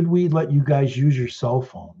them, should we let you guys use your cell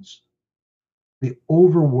phones? The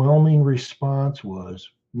overwhelming response was,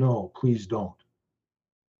 no, please don't.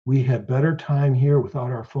 We had better time here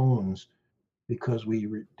without our phones because we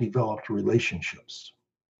developed relationships.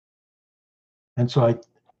 And so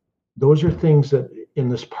those are things that in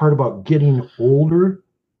this part about getting older,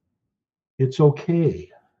 it's okay.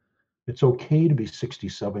 It's okay to be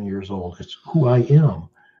 67 years old. It's who I am.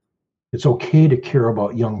 It's okay to care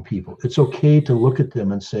about young people. It's okay to look at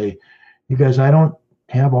them and say, you guys, I don't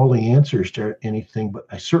have all the answers to anything, but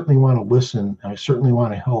I certainly want to listen and I certainly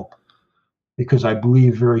want to help because I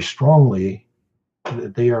believe very strongly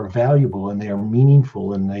that they are valuable and they are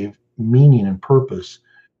meaningful and they have meaning and purpose.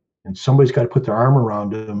 And somebody's got to put their arm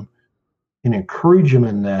around them and encourage them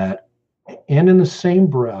in that. And in the same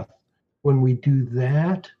breath, when we do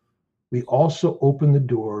that, we also open the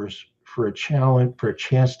doors for a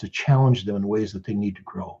chance to challenge them in ways that they need to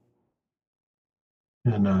grow.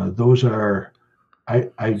 And those are,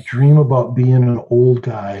 I dream about being an old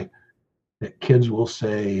guy that kids will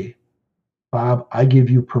say, Bob, I give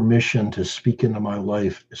you permission to speak into my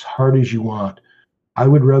life as hard as you want. I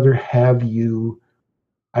would rather have you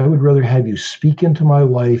speak into my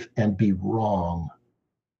life and be wrong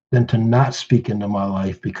than to not speak into my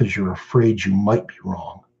life because you're afraid you might be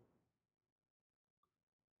wrong.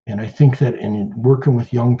 And I think that in working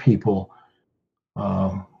with young people,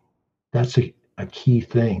 that's a key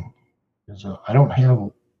thing. I don't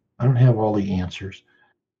have all the answers,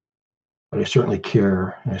 but I certainly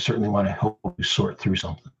care, and I certainly want to help you sort through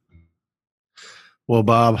something. Well,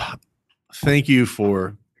 Bob, thank you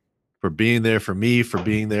for being there for me, for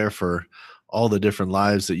being there for all the different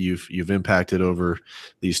lives that you've impacted over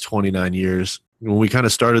these 29 years. When we kind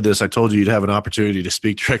of started this, I told you you'd have an opportunity to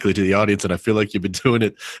speak directly to the audience, and I feel like you've been doing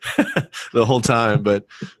it the whole time. But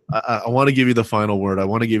I want to give you the final word. I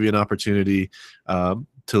want to give you an opportunity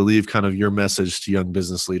to leave kind of your message to young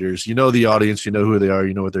business leaders. You know the audience, you know who they are,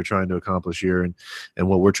 you know what they're trying to accomplish here and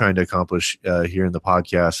what we're trying to accomplish here in the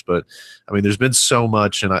podcast. But, I mean, there's been so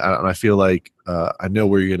much, and I feel like I know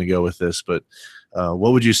where you're going to go with this, but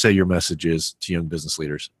what would you say your message is to young business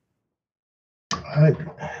leaders? I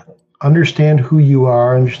understand who you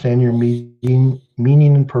are, understand your meaning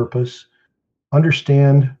and purpose,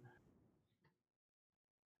 understand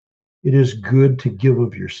it is good to give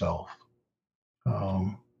of yourself.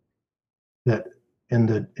 That in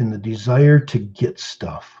the desire to get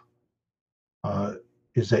stuff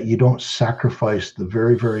is that you don't sacrifice the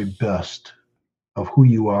very, very best of who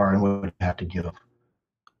you are and what you have to give.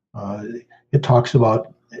 It talks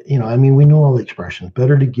about, we know all the expressions,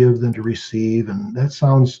 better to give than to receive, and that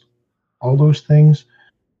sounds, all those things.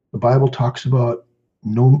 The Bible talks about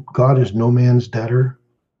God is no man's debtor.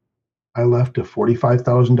 I left a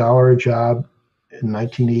 $45,000 job in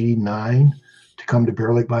 1989 to come to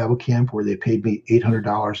Bear Lake Bible Camp where they paid me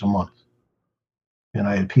 $800 a month. And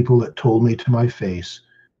I had people that told me to my face,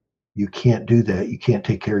 you can't do that. You can't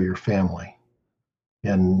take care of your family.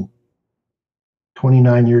 And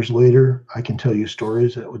 29 years later, I can tell you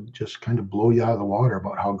stories that would just kind of blow you out of the water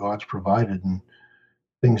about how God's provided and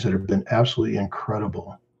things that have been absolutely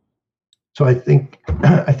incredible. So I think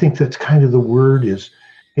that's kind of the word is,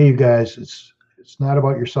 hey, you guys, it's not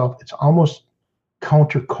about yourself. It's almost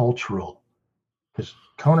countercultural. Because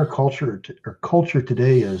counterculture or culture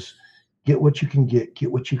today is get what you can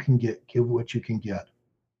get what you can get, give what you can get.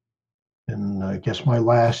 And I guess my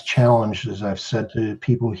last challenge, as I've said to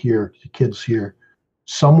people here, to kids here,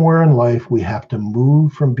 somewhere in life we have to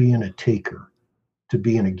move from being a taker to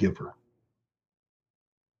being a giver.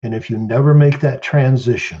 And if you never make that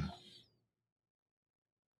transition,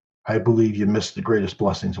 I believe you miss the greatest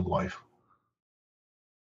blessings of life.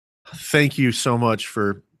 Thank you so much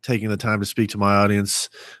for taking the time to speak to my audience.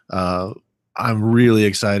 I'm really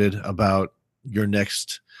excited about your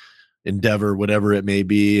next endeavor, whatever it may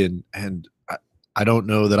be. And I don't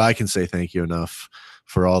know that I can say thank you enough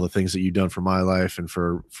for all the things that you've done for my life and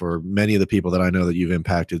for many of the people that I know that you've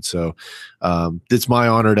impacted. So it's my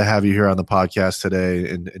honor to have you here on the podcast today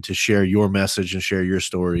and to share your message and share your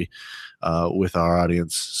story. with our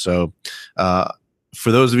audience. So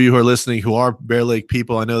for those of you who are listening who are Bear Lake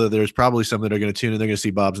people, I know that there's probably some that are going to tune in. They're going to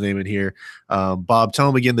see Bob's name in here. Bob, tell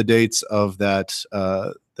them again the dates of that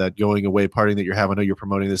going away party that you're having. I know you're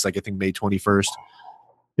promoting this, like I think May 21st.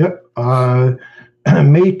 Yep.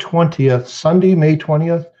 May 20th, Sunday, May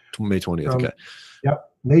 20th. May 20th. Okay.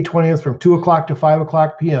 Yep. May 20th from 2 o'clock to 5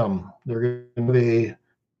 o'clock p.m. They're going to be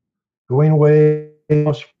going away.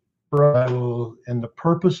 And the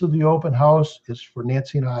purpose of the open house is for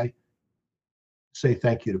Nancy and I to say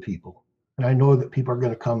thank you to people. And I know that people are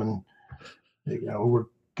going to come and, we're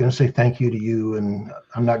going to say thank you to you. And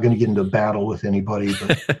I'm not going to get into a battle with anybody,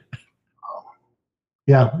 but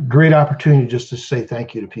yeah, great opportunity just to say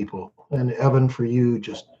thank you to people. And Evan, for you,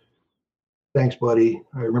 just thanks, buddy.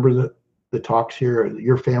 I remember the talks here.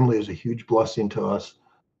 Your family is a huge blessing to us,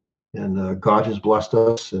 and God has blessed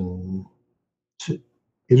us, and it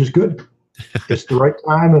is good. It's the right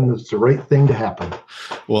time, and it's the right thing to happen.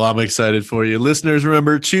 Well, I'm excited for you. Listeners,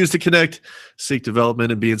 remember, choose to connect, seek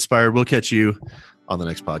development, and be inspired. We'll catch you on the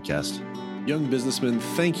next podcast. Young businessmen,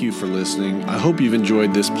 thank you for listening. I hope you've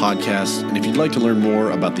enjoyed this podcast. And if you'd like to learn more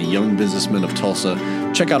about the Young Businessmen of Tulsa,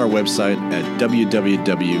 check out our website at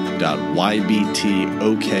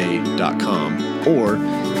www.ybtok.com or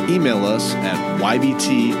email us at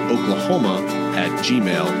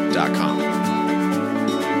ybtoklahoma@gmail.com.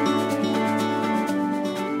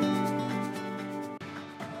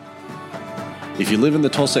 If you live in the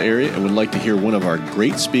Tulsa area and would like to hear one of our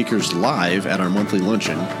great speakers live at our monthly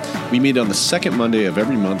luncheon, we meet on the second Monday of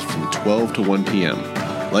every month from 12 to 1 p.m.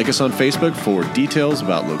 Like us on Facebook for details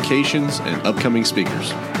about locations and upcoming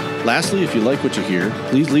speakers. Lastly, if you like what you hear,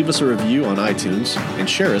 please leave us a review on iTunes and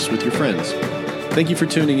share us with your friends. Thank you for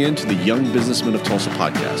tuning in to the Young Businessmen of Tulsa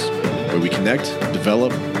podcast, where we connect,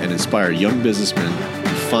 develop, and inspire young businessmen to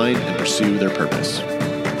find and pursue their purpose.